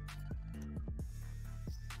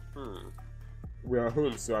we are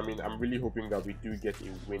home, so I mean, I'm really hoping that we do get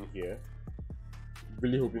a win here.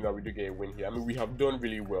 really hoping that we do get a win here. I mean, we have done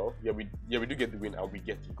really well. Yeah, we do get the win, and we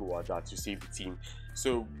get to go at that to save the team.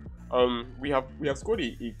 So, we have scored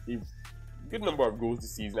a good number of goals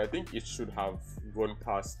this season. I think it should have gone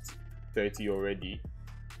past 30 already,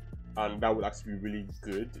 and that would actually be really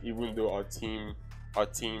good. Even though our team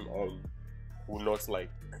will not like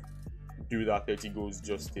do that 30 goals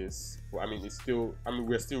justice. But I mean,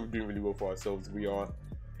 we're still doing really well for ourselves. We're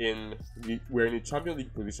in a Champions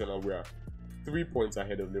League position, and we're 3 points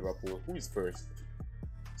ahead of Liverpool. Who is first?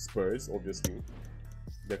 Spurs, obviously.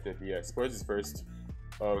 Definitely, yeah. Spurs is first.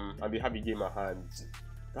 And they have a game at hand.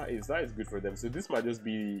 That is good for them. So this might just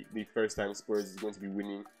be the first time Spurs is going to be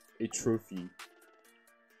winning a trophy.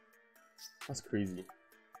 That's crazy.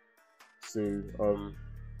 So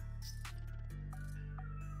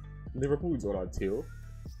Liverpool is on our tail,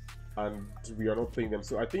 and we are not playing them.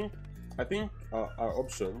 So I think our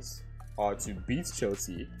options are to beat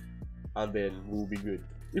Chelsea, and then we'll be good.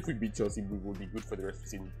 If we beat Chelsea, we will be good for the rest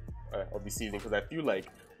of the season, because I feel like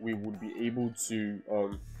we would be able to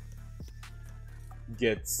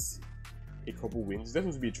get a couple wins. There's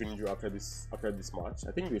supposed to be a training drill after this match.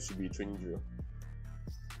 I think there should be a training drill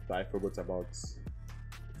that I forgot about.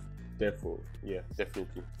 Therefore, yeah,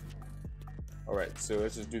 definitely. Alright, so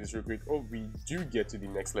let's just do this real quick. Oh, we do get to the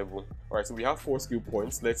next level. Alright, so we have 4 skill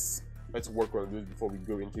points. Let's work on those before we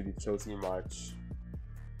go into the Chelsea match.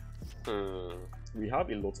 We have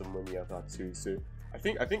a lot of money at that too, so I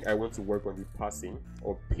think I want to work on the passing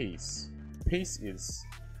or pace. Pace is,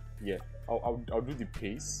 yeah, I'll do the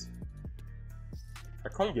pace. I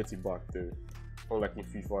can't get it back though. Unlike in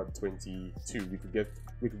FIFA 22, we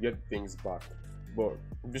could get things back. But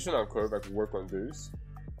vision and curve, I could work on those.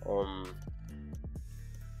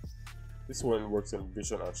 This one works on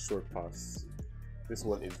vision and short pass. This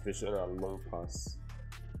one is vision and long pass.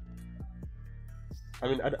 I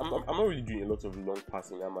mean, I'm not really doing a lot of long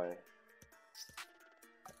passing, am I?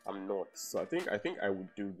 I'm not. So I think I would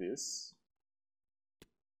do this.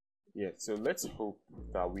 Yeah. So let's hope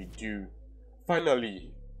that we do.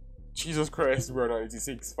 Finally, Jesus Christ, we're on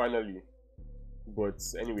 96. Finally. But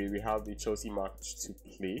anyway, we have the Chelsea match to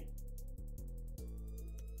play,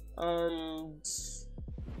 and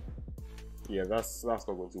yeah, that's not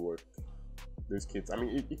going to work. Those kids. I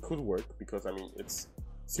mean, it could work because I mean it's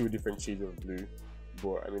 2 different shades of blue,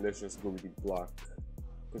 but I mean let's just go with the black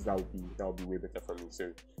because that would be way better for me.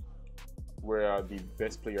 So we're the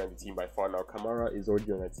best player on the team by far now. Kamara is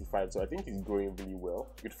already on 95, so I think he's going really well.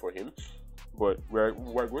 Good for him. But we're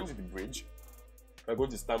going to the bridge. We're going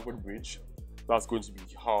to Stamford Bridge. That's going to be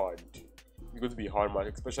hard. It's going to be a hard match,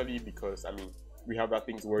 especially because I mean we have that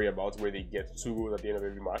thing to worry about where they get 2 goals at the end of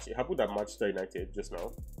every match. It happened at Manchester United just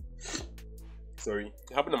now. Sorry,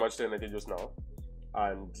 it happened at Manchester United just now,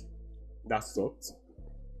 and that sucked.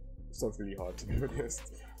 It sucked really hard, to be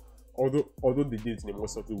honest. Although they did it in a more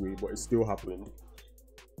subtle way, but it still happened.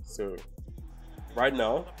 So right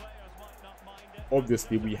now,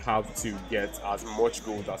 obviously we have to get as much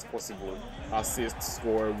goals as possible, assist,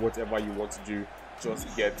 score, whatever you want to do. Just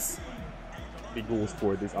get the goals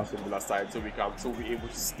for this Aston Villa side, so we're able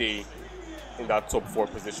to stay in that top 4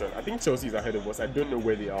 position. I think Chelsea is ahead of us. I don't know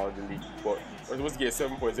where they are in the league, but we're supposed to get a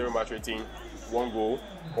 7.0 match rating, 1 goal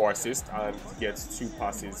or assist, and get 2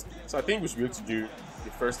 passes. So I think we should be able to do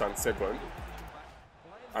the first and second.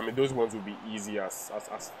 I mean, those ones will be easy as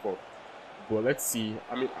fuck. But let's see.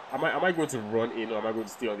 I mean, am I going to run in or am I going to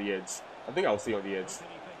stay on the edge? I think I'll stay on the edge.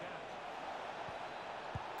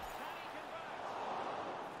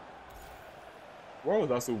 Why was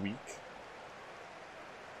that so weak?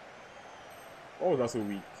 Why was that so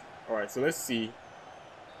weak? Alright, so let's see.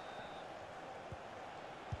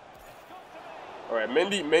 Alright,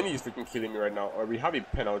 Mendy is freaking killing me right now. Alright, we have a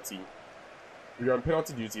penalty. We are on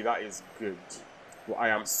penalty duty. That is good. But I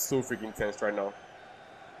am so freaking tense right now.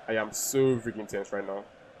 I am so freaking tense right now.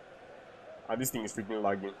 And this thing is freaking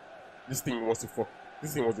lagging. This thing wants to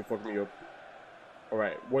fuck me up.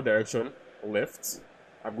 Alright, what direction? Left.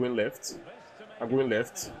 I'm going left. I'm going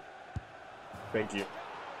left. Thank you.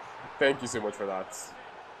 Thank you so much for that.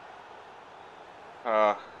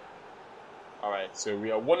 Alright, so we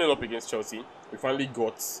are 1-0 up against Chelsea. We finally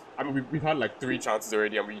got... I mean, we've had like 3 chances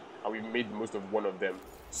already, and we made the most of 1 of them.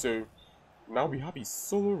 So, now we have a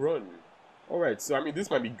solo run. Alright, so I mean, this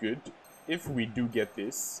might be good. If we do get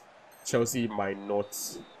this, Chelsea might not...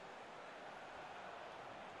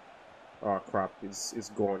 Oh crap,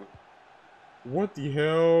 it's gone. What the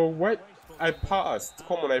hell? What? I passed.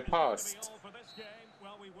 Come on, I passed.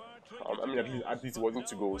 I mean, at least it wasn't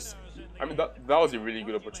 2 goals. I mean, that was a really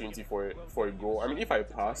good opportunity for a goal. I mean, if I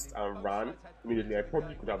passed and ran immediately, I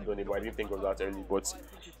probably could have done it, but I didn't think of that early. But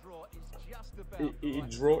A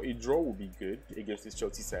draw will be good against this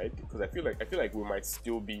Chelsea side, because I feel like we might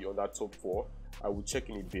still be on that top 4. I will check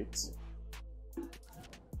in a bit.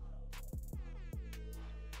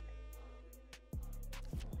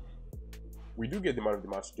 We do get the man of the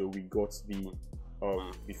match though. We got the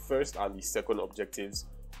first and the second objectives.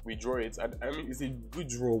 We draw it, and I mean, it's a good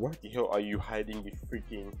draw. Why the hell are you hiding the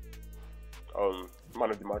freaking man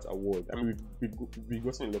of the match award? I mean, we've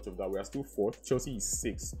gotten a lot of that. We are still 4th. Chelsea is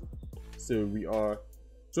 6th, so we are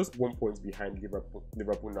just 1 point behind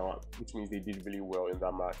Liverpool now, which means they did really well in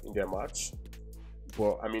their match.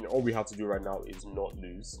 But I mean, all we have to do right now is not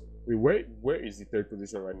lose. Wait, where is the 3rd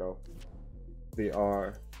position right now?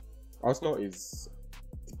 Arsenal is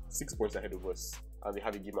 6 points ahead of us, and they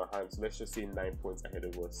have a game at hand, so let's just say 9 points ahead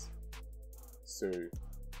of us. So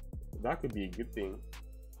that could be a good thing.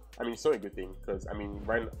 I mean, it's not a good thing, because I mean,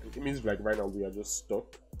 it means like right now we are just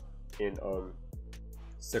stuck in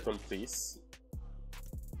 2nd place,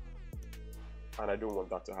 and I don't want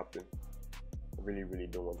that to happen. I really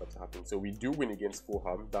don't want that to happen. So we do win against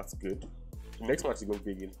Fulham. That's good. The next match is going to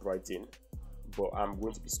be against Brighton, but I'm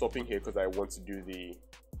going to be stopping here because I want to do the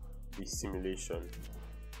simulation.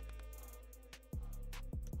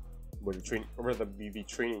 But the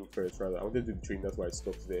training first, rather. I wanted to do the training, that's why I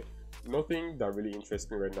stopped there. Nothing that really interests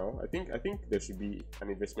me right now. I think there should be an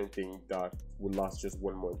investment thing that will last just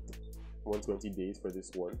 1 month, 120 days for this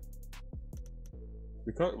one.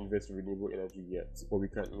 We can't invest in renewable energy yet, but we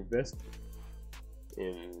can invest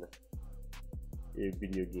in a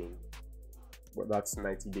video game. But that's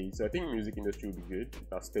 90 days. So I think music industry will be good.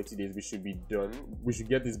 That's 30 days. We should be done. We should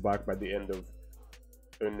get this back by the end of...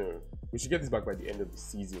 Oh no. We should get this back by the end of the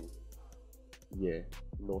season. Yeah,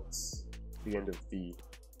 not the end of the...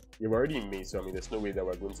 Yeah, we're already in May, so I mean, there's no way that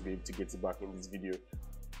we're going to be able to get it back in this video.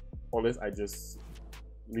 Unless I just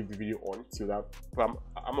leave the video on till that... But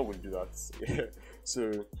I'm not going to do that.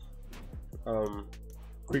 So,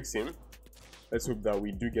 quick sim. Let's hope that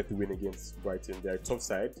we do get the win against Brighton. They're a tough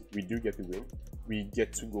side. We do get the win. We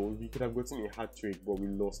get 2 goals. We could have gotten a hat trick, but we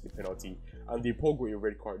lost the penalty. And they Paul got a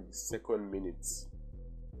red card in the 2nd minute.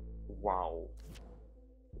 Wow.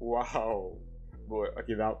 Wow. But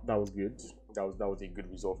okay, that was good. That was a good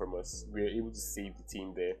result from us. We were able to save the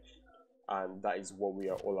team there, and that is what we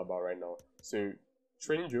are all about right now. So,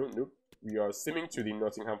 training drill, nope. We are simming to the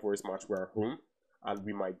Nottingham Forest match. We're at home, and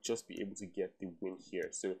we might just be able to get the win here.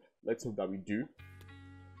 So let's hope that we do.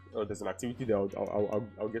 There's an activity there.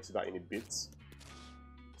 I'll get to that in a bit.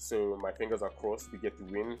 So my fingers are crossed. We get the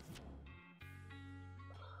win.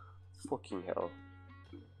 Fucking hell.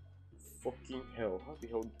 Fucking hell. How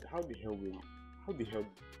the hell?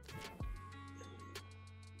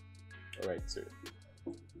 Alright, so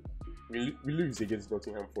we lose against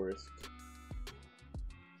Nottingham Forest.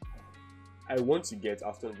 I want to get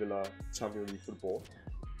Aston Villa Champions League football,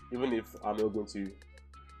 even if I'm not going to.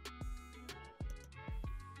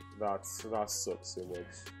 That sucks so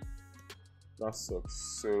much. That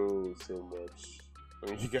sucks so much. I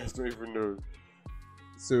mean, you guys don't even know.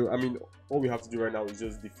 So I mean, all we have to do right now is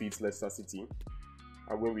just defeat Leicester City,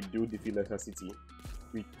 and when we do defeat Leicester City,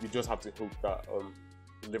 we just have to hope that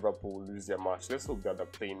Liverpool lose their match. Let's hope that they're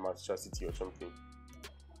playing Manchester City or something.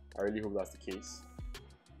 I really hope that's the case.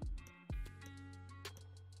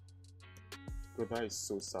 God, that is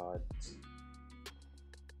so sad.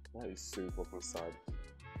 That is so fucking sad.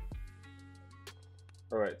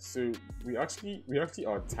 Alright, so we actually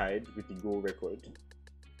are tied with the goal record.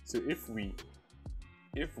 So if we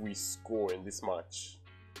score in this match,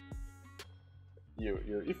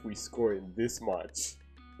 if we score in this match,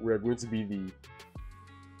 we're going to be the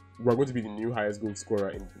new highest goal scorer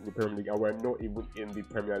in the Premier League, and we're not even in the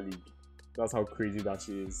Premier League. That's how crazy that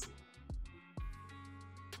shit is.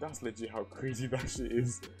 That's legit how crazy that shit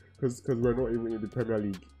is, because we're not even in the Premier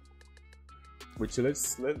League. Which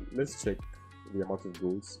let's check the amount of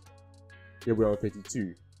goals. Yeah, we're on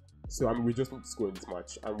 32. So I mean, we just need to score in this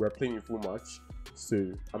match, and we're playing a full match.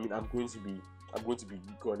 So I mean, I'm going to be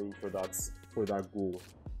gunning for that goal.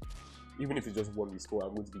 Even if it's just one we score,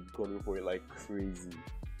 I'm going to be gunning for it like crazy.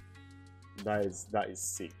 That is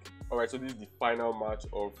sick. Alright, so this is the final match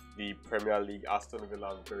of the Premier League, Aston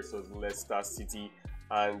Villa versus Leicester City,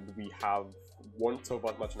 and we have one tough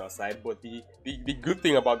match on our side. But the good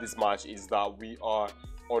thing about this match is that we are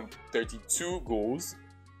on 32 goals.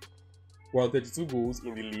 We're on 32 goals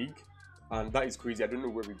in the league, and that is crazy. I don't know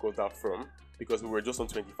where we got that from, because we were just on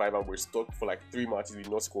 25 and we're stuck for like 3 matches we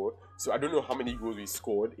did not score. So I don't know how many goals we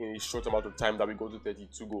scored in a short amount of time that we got to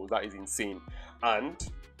 32 goals. That is insane. And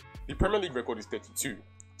the Premier League record is 32.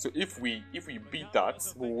 So if we beat that,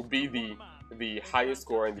 we will be the highest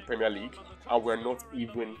scorer in the Premier League, and we're not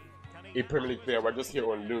even a Premier League player. We're just here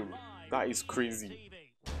on loan. That is crazy.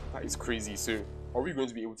 That is crazy. So, are we going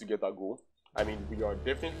to be able to get that goal? I mean, we are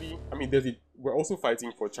definitely. I mean, we're also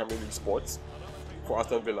fighting for Champions League spots for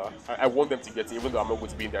Aston Villa. I want them to get it, even though I'm not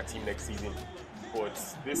going to be in their team next season. But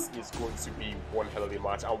this is going to be one hell of a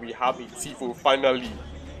match, and we have a tifo finally.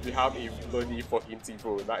 We have a bloody fucking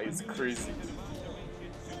tifo. That is crazy.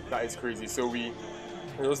 That is crazy. So we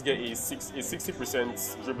just get a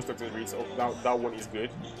 60% dribble success rate. So that one is good.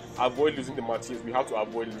 Avoid losing the matches. We have to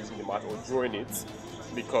avoid losing the match or drawing it,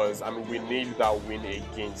 because I mean we need that win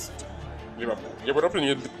against Liverpool. Yeah, we're not playing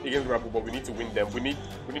against Liverpool, but we need to win them. We need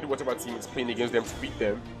whatever team is playing against them to beat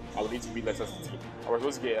them. And we need to beat Leicester City. And we're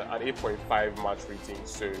supposed to get an 8.5 match rating.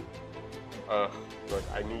 So, but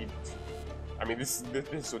I mean, this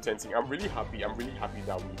is so tempting. I'm really happy that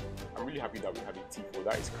we have a tifo.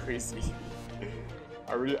 That is crazy.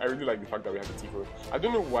 I really like the fact that we have a tifo. I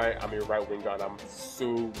don't know why I'm a right winger and I'm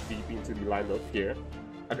so deep into the lineup here.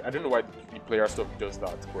 I don't know why the player stuff does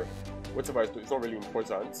that, but whatever it's not really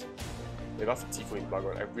important. Yeah, that's a tifo in the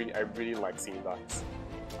background. I really like seeing that.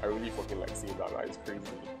 I really fucking like seeing that. That is crazy.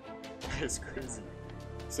 That is crazy.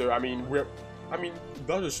 So I mean,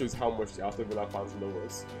 that just shows how much the Aston Villa fans love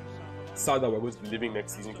us. Sad that we're going to be leaving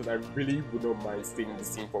next season, because I really would not mind staying in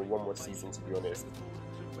this team for one more season, to be honest.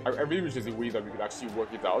 I really wish there's a way that we could actually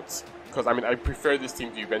work it out, because I mean I prefer this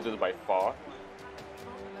team to Juventus by far.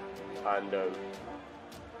 And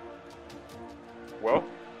well,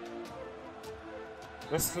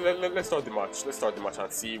 let's start the match. Let's start the match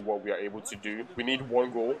and see what we are able to do. We need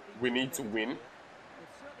one goal. We need to win.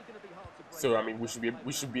 So I mean we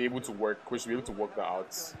should be able to work. We should be able to work that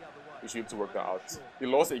out. We should be able to work that out. The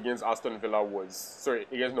loss against Aston Villa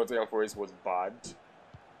against Nottingham Forest was bad.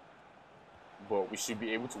 But we should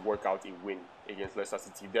be able to work out a win against Leicester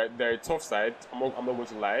City. They're a tough side, I'm not going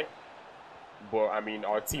to lie. But I mean,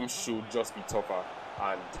 our team should just be tougher.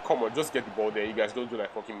 And come on, just get the ball there. You guys don't do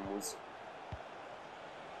like fucking moves.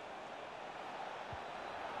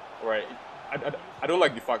 Alright, I don't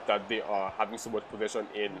like the fact that they are having so much possession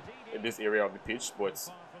in this area of the pitch. But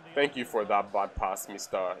thank you for that bad pass,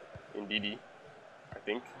 Mr. Ndidi, I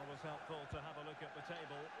think.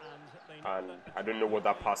 And I don't know what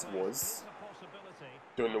that pass was.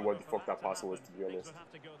 Don't know what the fuck that pass was, to be honest.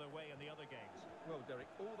 Well, Derek,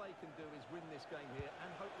 all they can do is win this game here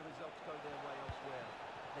and hope the results go their way elsewhere.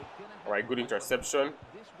 Alright, good interception.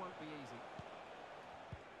 This won't be easy.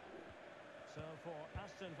 So for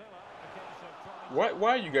Aston Villa, a case of why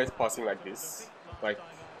are you guys passing like this? Like,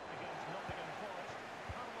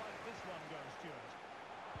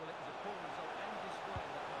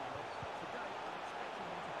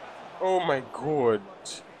 oh my god.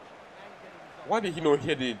 Why did he not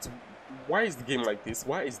hit it? Why is the game like this?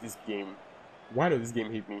 Why is this game? Why does this game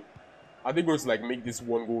hit me? Are they going to like make this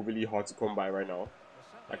one goal really hard to come by right now?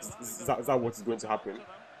 Like, is that what is going to happen?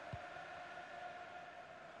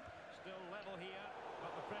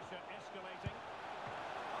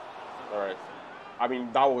 Alright. I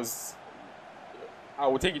mean, that was... I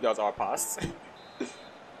will take it as our pass.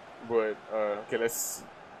 But, okay, let's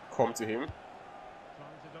come to him.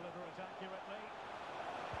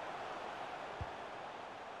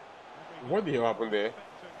 What the hell happened there?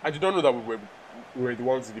 I did not know that we were the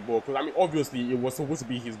ones with the ball. Because, I mean, obviously, it was supposed to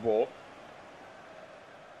be his ball.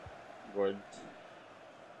 But...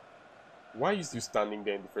 why are you still standing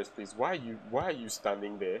there in the first place? Why are you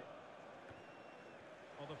standing there?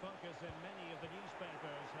 Well, the focus in many of the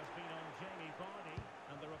newspapers has been on Jamie Vardy,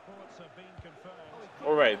 and the reports have been confirmed.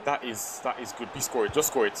 Alright, that is good. Please score it. Just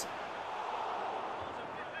score it.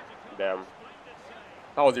 Damn.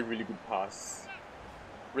 That was a really good pass.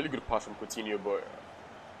 Really good pass from Coutinho, but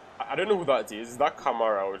I don't know who that is. Is that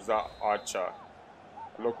Kamara or is that Archer?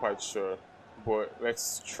 I'm not quite sure. But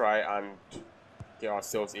let's try and get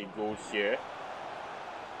ourselves a goal here.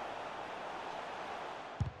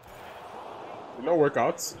 Did not work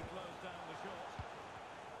out.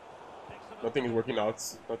 Nothing is working out.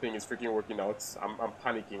 Nothing is freaking working out. I'm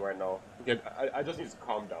panicking right now. Okay, I just need to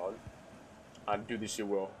calm down and do this shit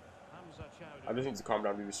well. I just need to calm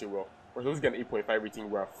down and do this shit well. We're supposed to get an 8.5 rating.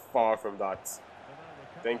 We're far from that.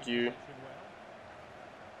 Thank you.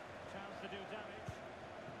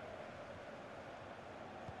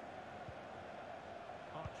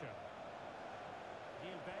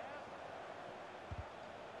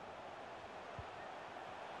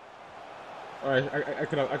 Alright, I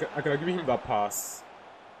could have given him that pass.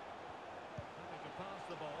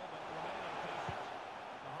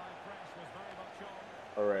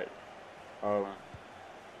 Alright.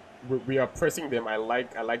 We are pressing them. I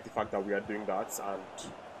like the fact that we are doing that, and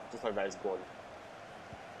just like that is gone.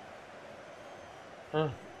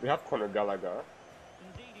 We have Conor Gallagher.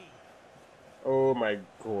 Oh my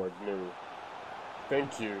god, no.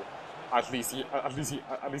 Thank you. At least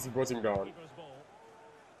he brought him down.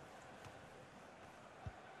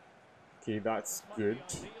 Okay, that's good.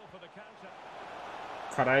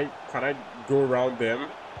 Can I go around them?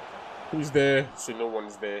 Who's there? So no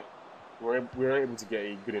one's there. We weren't able to get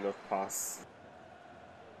a good enough pass.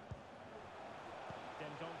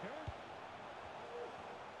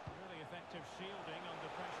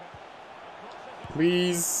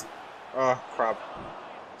 Please. Ah, crap.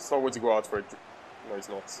 It's not going to go out for it. No, it's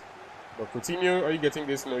not. But Coutinho, are you getting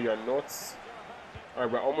this? No, you are not.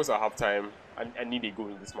 Alright, we're almost at halftime. I need a goal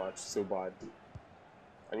in this match so bad.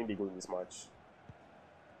 I need a goal in this match.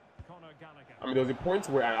 I mean, there was a point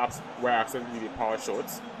where I accidentally did a power shot.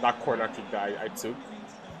 That corner kick that I took.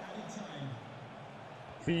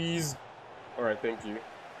 Please. Alright, thank you.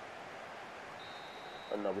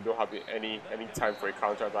 And now we don't have any time for a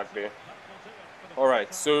counter attack there.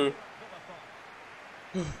 Alright, so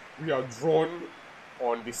we are drawn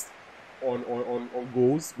on this on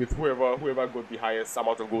goals with whoever got the highest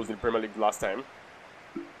amount of goals in the Premier League last time.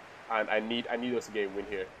 And I need us to get a win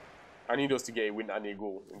here. I need us to get a win and a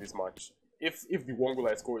goal in this match. If the one goal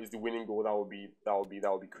I score is the winning goal, that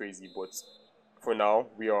would be crazy. But for now,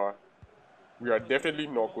 we are definitely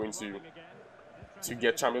not going to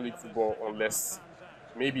get Champions League football unless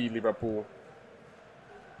maybe Liverpool.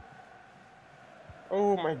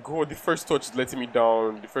 Oh my god, the first touch is letting me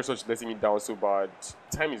down. The first touch is letting me down so bad.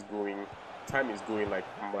 Time is going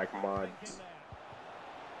like mad.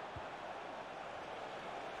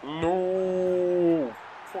 No!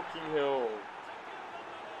 Fucking hell.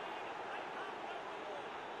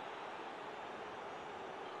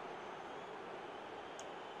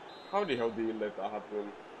 How the hell did you let that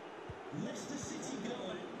happen?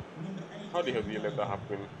 How the hell did you let that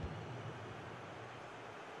happen?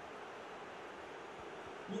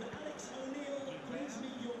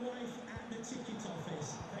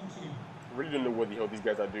 I really don't know what the hell these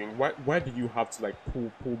guys are doing. Why did you have to like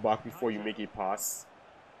pull back before you make a pass?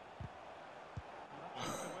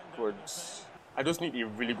 Good. I just need a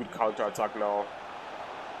really good counter attack now.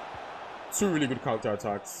 2 really good counter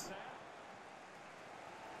attacks.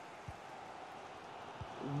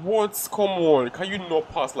 What? Come on, can you not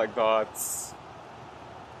pass like that?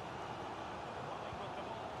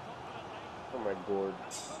 Oh my god.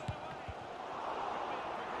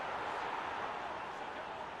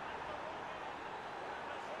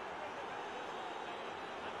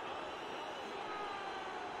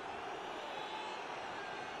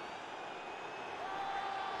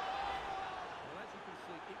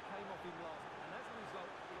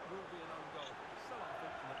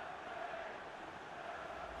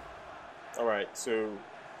 Alright, so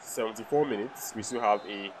 74 minutes. We still have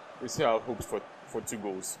hopes for 2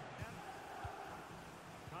 goals.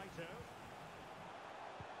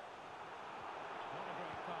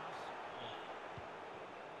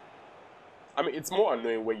 I mean, it's more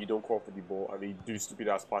annoying when you don't call for the ball and they do stupid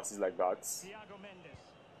ass passes like that.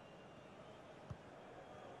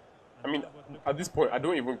 I mean, at this point, I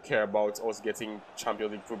don't even care about us getting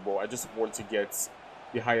Champions League football. I just want to get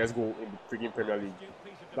the highest goal in the freaking Premier League.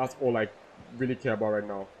 That's all I really care about right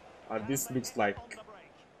now. And this looks like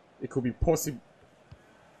it could be possible.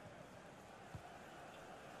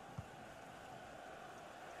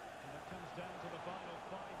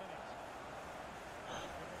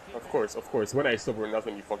 Of course. When I stop running, that's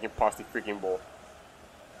when you fucking pass the freaking ball.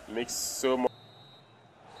 It makes so much.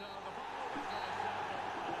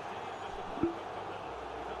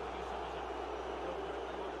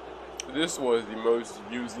 This was the most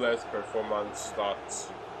useless performance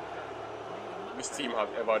that this team has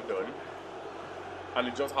ever done, and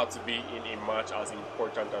it just had to be in a match as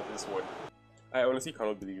important as this one. I honestly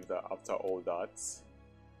cannot believe that after all that,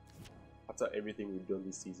 after everything we've done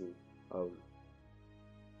this season,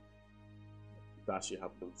 that shit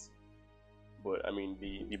happens. But I mean,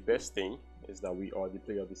 the best thing is that we are the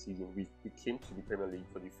player of the season. We came to the Premier League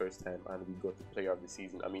for the first time and we got the player of the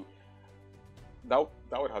season. I mean, that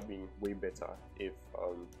would have been way better if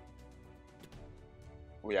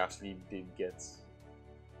we actually did get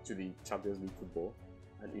to the Champions League football,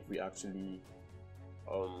 and if we actually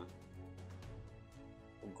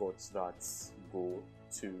got that goal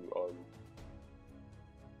to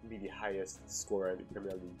be the highest scorer in the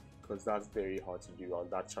Premier League, because that's very hard to do and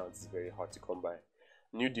that chance is very hard to come by.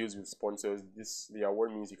 New deals with sponsors. The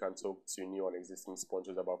award means you can talk to new and existing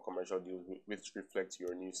sponsors about commercial deals which reflect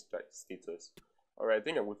your new status. Alright, I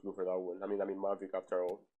think I'm going to go for that one. I mean, I'm in Maverick after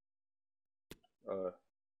all.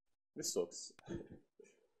 This sucks.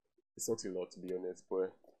 It sucks a lot, to be honest,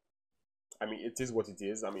 but I mean, it is what it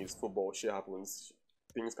is. I mean, it's football. Shit happens.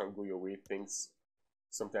 Things can go your way. Things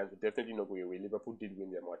sometimes will definitely not go your way. Liverpool did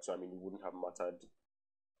win their match, so I mean, it wouldn't have mattered.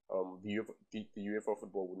 The UEFA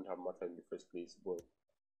football wouldn't have mattered in the first place. But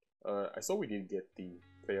I saw we did get the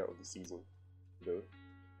player of the season, though.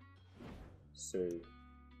 So,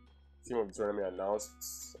 team of the tournament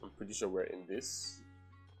announced. I'm pretty sure we're in this.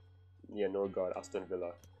 Yeah, Norgard, Aston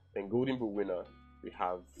Villa. Then Golden Boot winner, we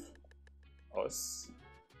have us.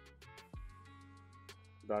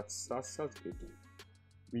 That's good.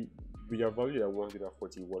 We are valued at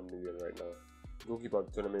 141 million right now. Goalkeeper of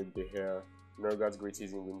the tournament, De Gea. Norgard's great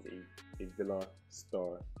season wins a Villa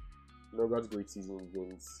star. Norgard's great season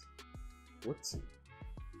wins. What?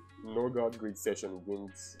 Norgard's great session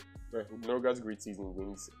wins. Norgard's great season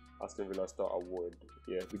wins Aston Villa Star Award.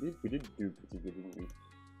 Yeah, we did do pretty good, didn't we?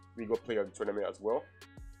 We got player of the tournament as well,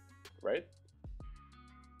 right?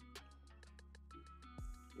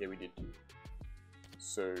 Yeah, we did.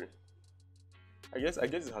 So I guess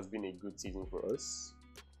it has been a good season for us.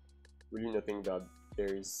 Really nothing that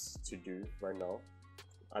there is to do right now.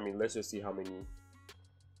 I mean, let's just see how many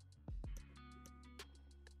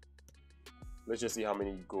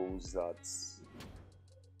goals that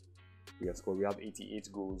we have scored. We have 88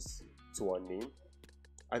 goals to our name.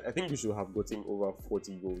 I think we should have gotten over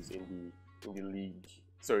 40 goals in the league.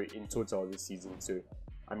 Sorry, in total this season. So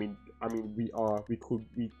I mean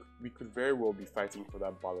we could very well be fighting for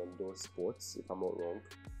that Ballon d'Or spot, if I'm not wrong.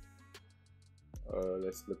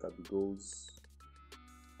 Let's look at the goals.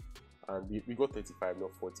 And we got 35,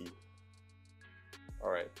 not 40.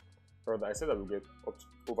 Alright. Rather, I said that we get up to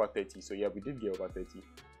over 30, so yeah, we did get over 30.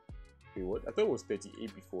 Wait, what? I thought it was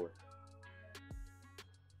 38 before.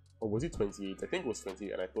 Or was it 28? I think it was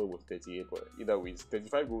 28 and I thought it was 38, but either way,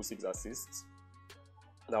 35 goals, 6 assists.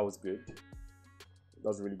 That was good. That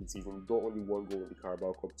was a really good season. We got only 1 goal in the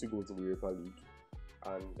Carabao Cup, 2 goals in the Europa League,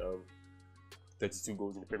 and 32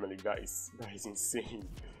 goals in the Premier League. That is insane.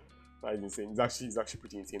 That is insane. It's actually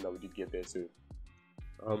pretty insane that we did get there. So,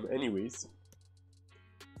 anyways,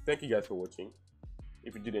 thank you guys for watching.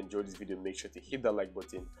 If you did enjoy this video, make sure to hit that like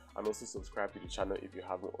button and also subscribe to the channel if you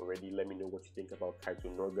haven't already. Let me know what you think about Kaito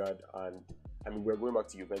Norgard. And I mean, we're going back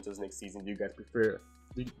to Juventus next season. Do you guys prefer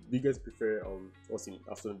us in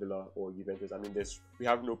Aston Villa or Juventus? I mean, we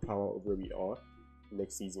have no power over where we are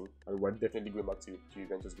next season, and we're definitely going back to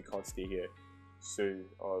Juventus. We can't stay here. So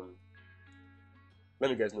let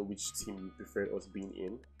me guys know which team you prefer us being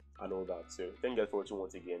in and all that. So thank you guys for watching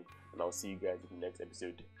once again, and I'll see you guys in the next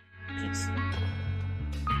episode. Peace.